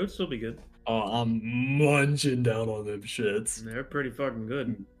yeah, they would still be good. Oh, I'm munching down on them shits. They're pretty fucking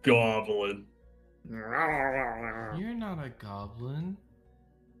good. Goblin. You're not a goblin.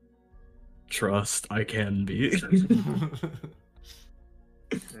 Trust, I can be.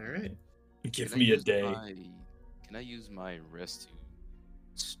 All right. Give Can I me a use day. Can I use my rest to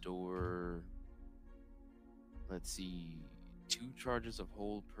store, let's see, 2 charges of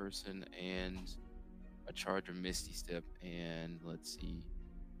hold person and a charge of misty step, and let's see,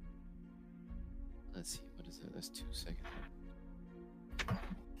 what is that? That's 2 seconds.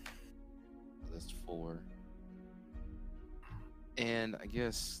 That's 4. And I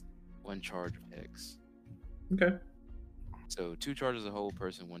guess 1 charge of hex. Okay. So 2 charges of hold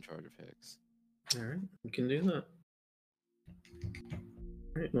person, 1 charge of hex. All right. We can do that.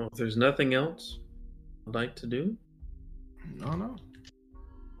 All right. Well, if there's nothing else I'd like to do, No.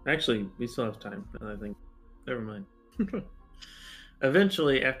 actually, we still have time. I think. Never mind.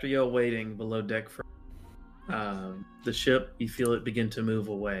 Eventually, after y'all waiting below deck for the ship, you feel it begin to move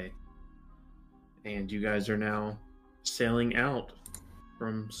away, and you guys are now sailing out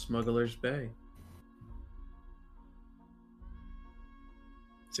from Smuggler's Bay.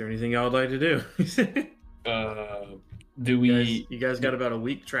 Is there anything y'all would like to do? Do we? You guys got about a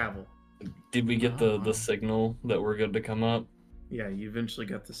week travel. Did we get the signal that we're good to come up? Yeah, you eventually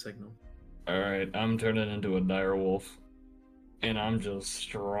got the signal. All right, I'm turning into a dire wolf, and I'm just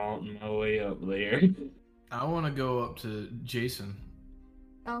strutting my way up there. I want to go up to Jason.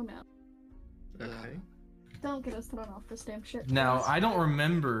 Oh no. Okay. Don't get us thrown off this damn ship. Now, please. I don't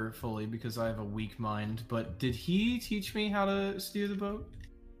remember fully because I have a weak mind, but did he teach me how to steer the boat?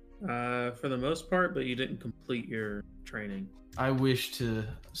 For the most part, but you didn't complete your training. I wish to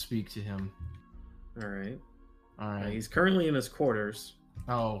speak to him. All right. All right. He's currently in his quarters.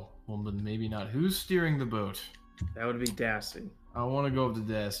 Oh, well, then maybe not. Who's steering the boat? That would be Dassy. I want to go up to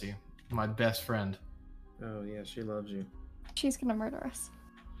Dassy, my best friend. Oh yeah, she loves you. She's gonna murder us.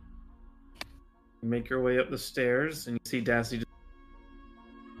 You make your way up the stairs, and you see Dassy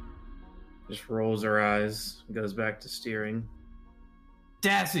just rolls her eyes, and goes back to steering.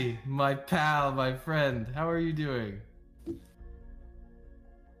 Dassy, my pal, my friend, how are you doing?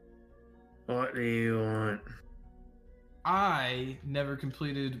 What do you want? I never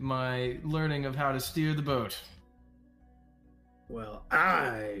completed my learning of how to steer the boat. Well,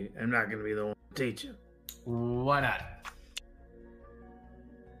 I am not going to be the one to teach you. Why not?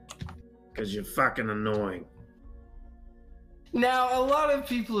 Because you're fucking annoying. Now, a lot of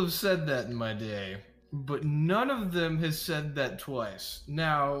people have said that in my day, but none of them has said that twice.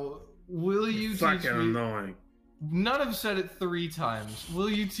 Now, will you You're teach fucking me? annoying. None have said it 3 times. Will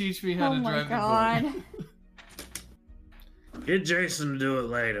you teach me how Oh to my drive God. the boat? Get Jason to do it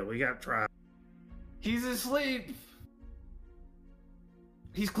later. We got trial. He's asleep.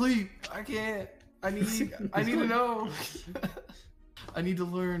 He's asleep. I can't. I need to know. I need to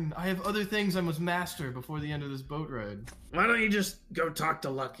learn. I have other things I must master before the end of this boat ride. Why don't you just go talk to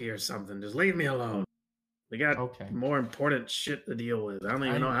Lucky or something? Just leave me alone. We got Okay. more important shit to deal with. I don't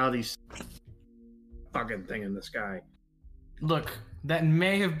even know how these fucking thing in the sky. Look, that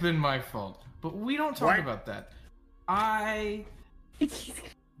may have been my fault, but we don't talk What? about that.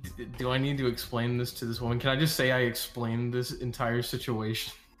 Do I need to explain this to this woman? Can I just say I explained this entire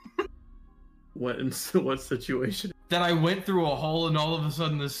situation? What situation? That I went through a hole and all of a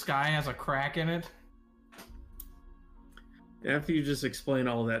sudden the sky has a crack in it? After you just explain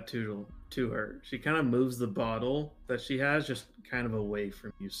all that to her, she kind of moves the bottle that she has just kind of away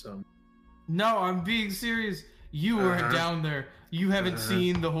from you some. No, I'm being serious. You weren't Uh-huh. down there. You haven't Uh-huh.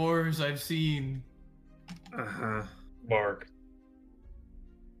 seen the horrors I've seen. Uh-huh. Bark.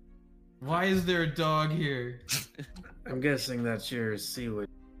 Why is there a dog here? I'm guessing that's your seaweed.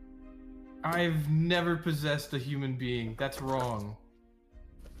 I've never possessed a human being. That's wrong.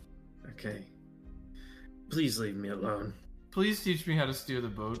 Okay. Please leave me alone. Please teach me how to steer the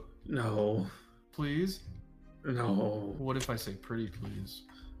boat. No. Please? No. What if I say pretty please?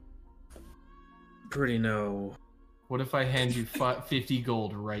 Pretty no. What if I hand you 50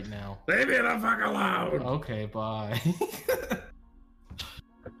 gold right now? Leave me the fuck alone! Okay, bye.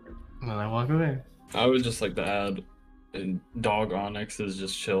 And then I walk away. I would just like to add, And dog Onyx is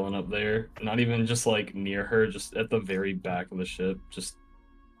just chilling up there. Not even just like near her, just at the very back of the ship, just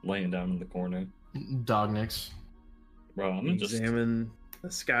laying down in the corner. Dog Nix. Bro, I'm just Examine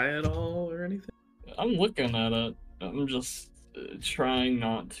the sky at all or anything? I'm looking at it. I'm just trying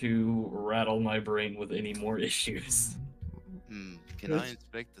not to rattle my brain with any more issues. Can I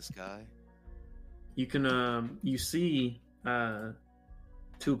inspect the sky? You can you see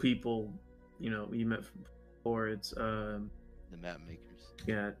two people, you know, you met before. It's The map makers.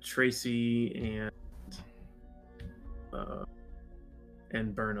 yeah, Tracy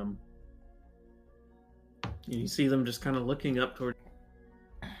and Burnham. You see them just kind of looking up toward,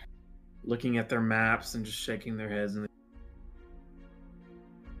 looking at their maps and just shaking their heads. And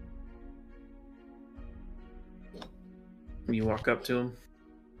you walk up to them.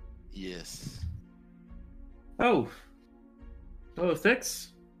 Yes. Oh,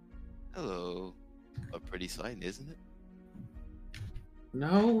 Thix? Hello. A pretty sight, isn't it?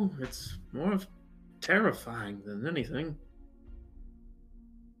 No, it's more of terrifying than anything.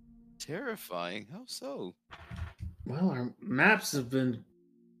 Terrifying? How so? Well, our maps have been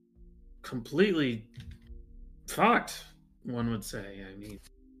completely fucked, one would say. I mean,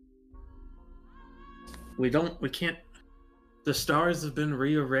 we can't, the stars have been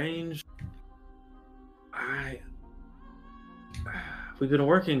rearranged. We've been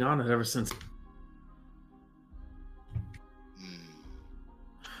working on it ever since.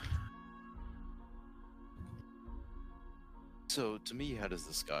 So, to me, how does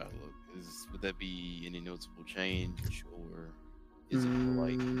the sky look? Would that be any noticeable change, or is it more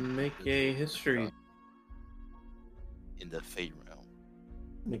like Make the a history. in the Fate realm?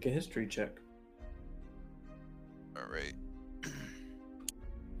 Make a history check. All right.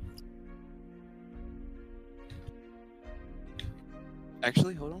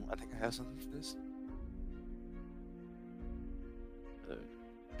 Actually, hold on. I think I have something for this.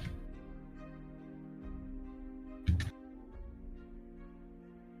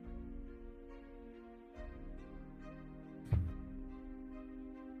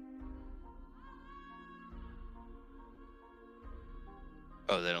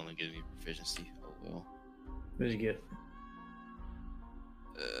 Oh, that only gives me proficiency. Oh well. What did you get?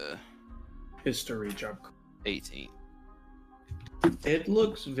 History job. 18. It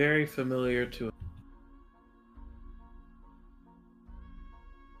looks very familiar to.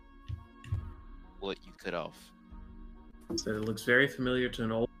 What you cut off? Said it looks very familiar to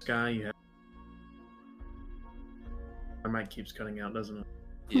an old sky you have. My mic keeps cutting out, doesn't it?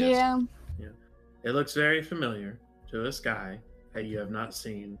 Yeah. It looks very familiar to a sky that you have not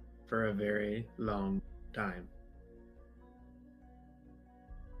seen for a very long time.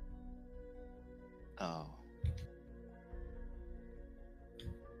 Oh.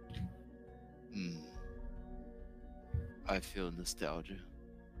 I feel nostalgia.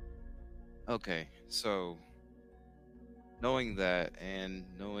 Okay, so knowing that and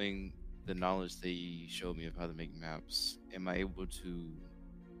knowing the knowledge they showed me of how to make maps, am I able to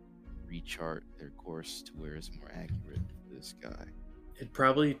rechart their course to where it's more accurate for this guy? It'd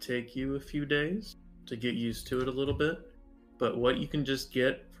probably take you a few days to get used to it a little bit, but what you can just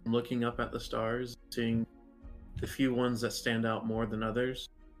get from looking up at the stars, seeing the few ones that stand out more than others,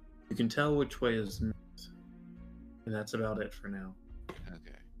 you can tell which way is north. And that's about it for now.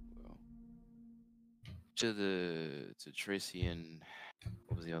 Okay, well, to Tracy and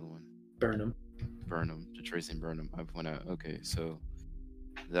what was the other one? Burnham. To Tracy and Burnham, I point out. Okay, so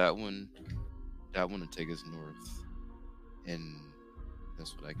that one would take us north, and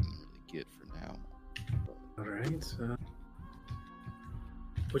that's what I can really get for now. All right.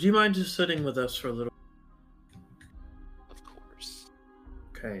 Would you mind just sitting with us for a little? Of course.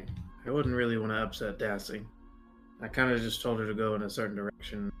 Okay. I wouldn't really want to upset Dassy. I kind of just told her to go in a certain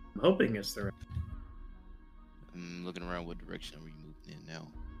direction. I'm hoping it's the right. I'm looking around. What direction are we moving in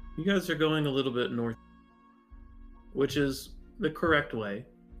now? You guys are going a little bit north, which is the correct way.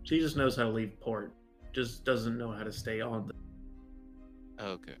 She just knows how to leave port, just doesn't know how to stay on the.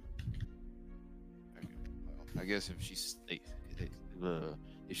 Okay. Well, I guess if she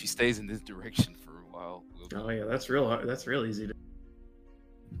stays in this direction for a while, Oh yeah, that's real easy to.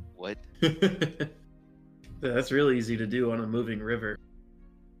 What? That's real easy to do on a moving river.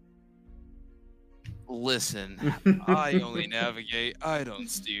 Listen, I only navigate. I don't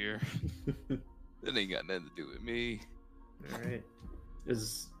steer. That ain't got nothing to do with me. All right.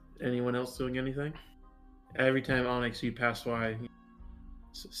 Is anyone else doing anything? Every time Onyx you pass by,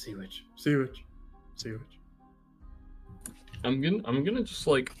 sea witch. I'm gonna just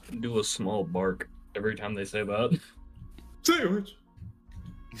like do a small bark every time they say that. Sea witch.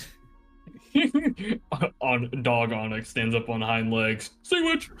 On dog Onyx stands up on hind legs.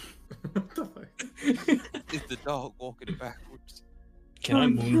 Sandwich. What the fuck? Is the dog walking backwards? Can I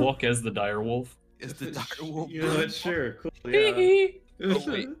moonwalk as the dire wolf? Is the dire wolf? You know what? Sure. Cool. Yeah. Oh,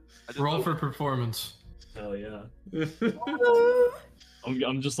 wait. I just Roll thought- for performance. Hell yeah.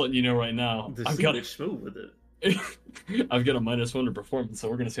 I'm just letting you know right now. The I've got sandwich smooth with it. I've got a -1 to performance, so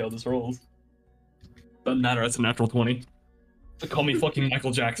we're gonna see how this rolls. Doesn't matter. That's a natural 20. Call me fucking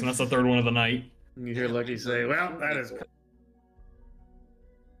Michael Jackson. That's the third one of the night. You hear Lucky say, "Well, that is.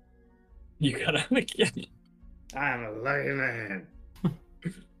 You gotta again. I'm a lucky man."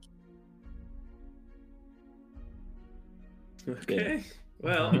 Okay.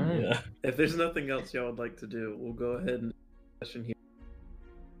 Well, All right. Yeah. if there's nothing else y'all would like to do, we'll go ahead and session here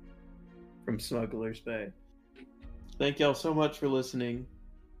from Smuggler's Bay. Thank y'all so much for listening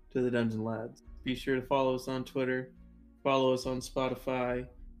to the Dungeon Lads. Be sure to follow us on Twitter, follow us on Spotify,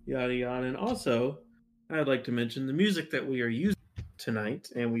 yada yada. And also, I'd like to mention the music that we are using tonight,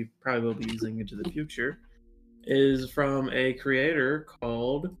 and we probably will be using into the future, is from a creator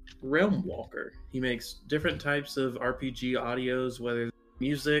called Realm Walker. He makes different types of RPG audios, whether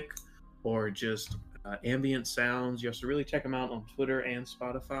music or just ambient sounds. You have to really check him out on Twitter and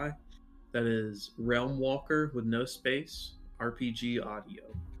Spotify. That is Realm Walker with no space, RPG audio.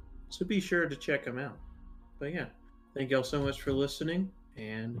 So be sure to check him out. But yeah, thank y'all so much for listening,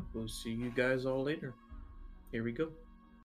 and we'll see you guys all later. Here we go.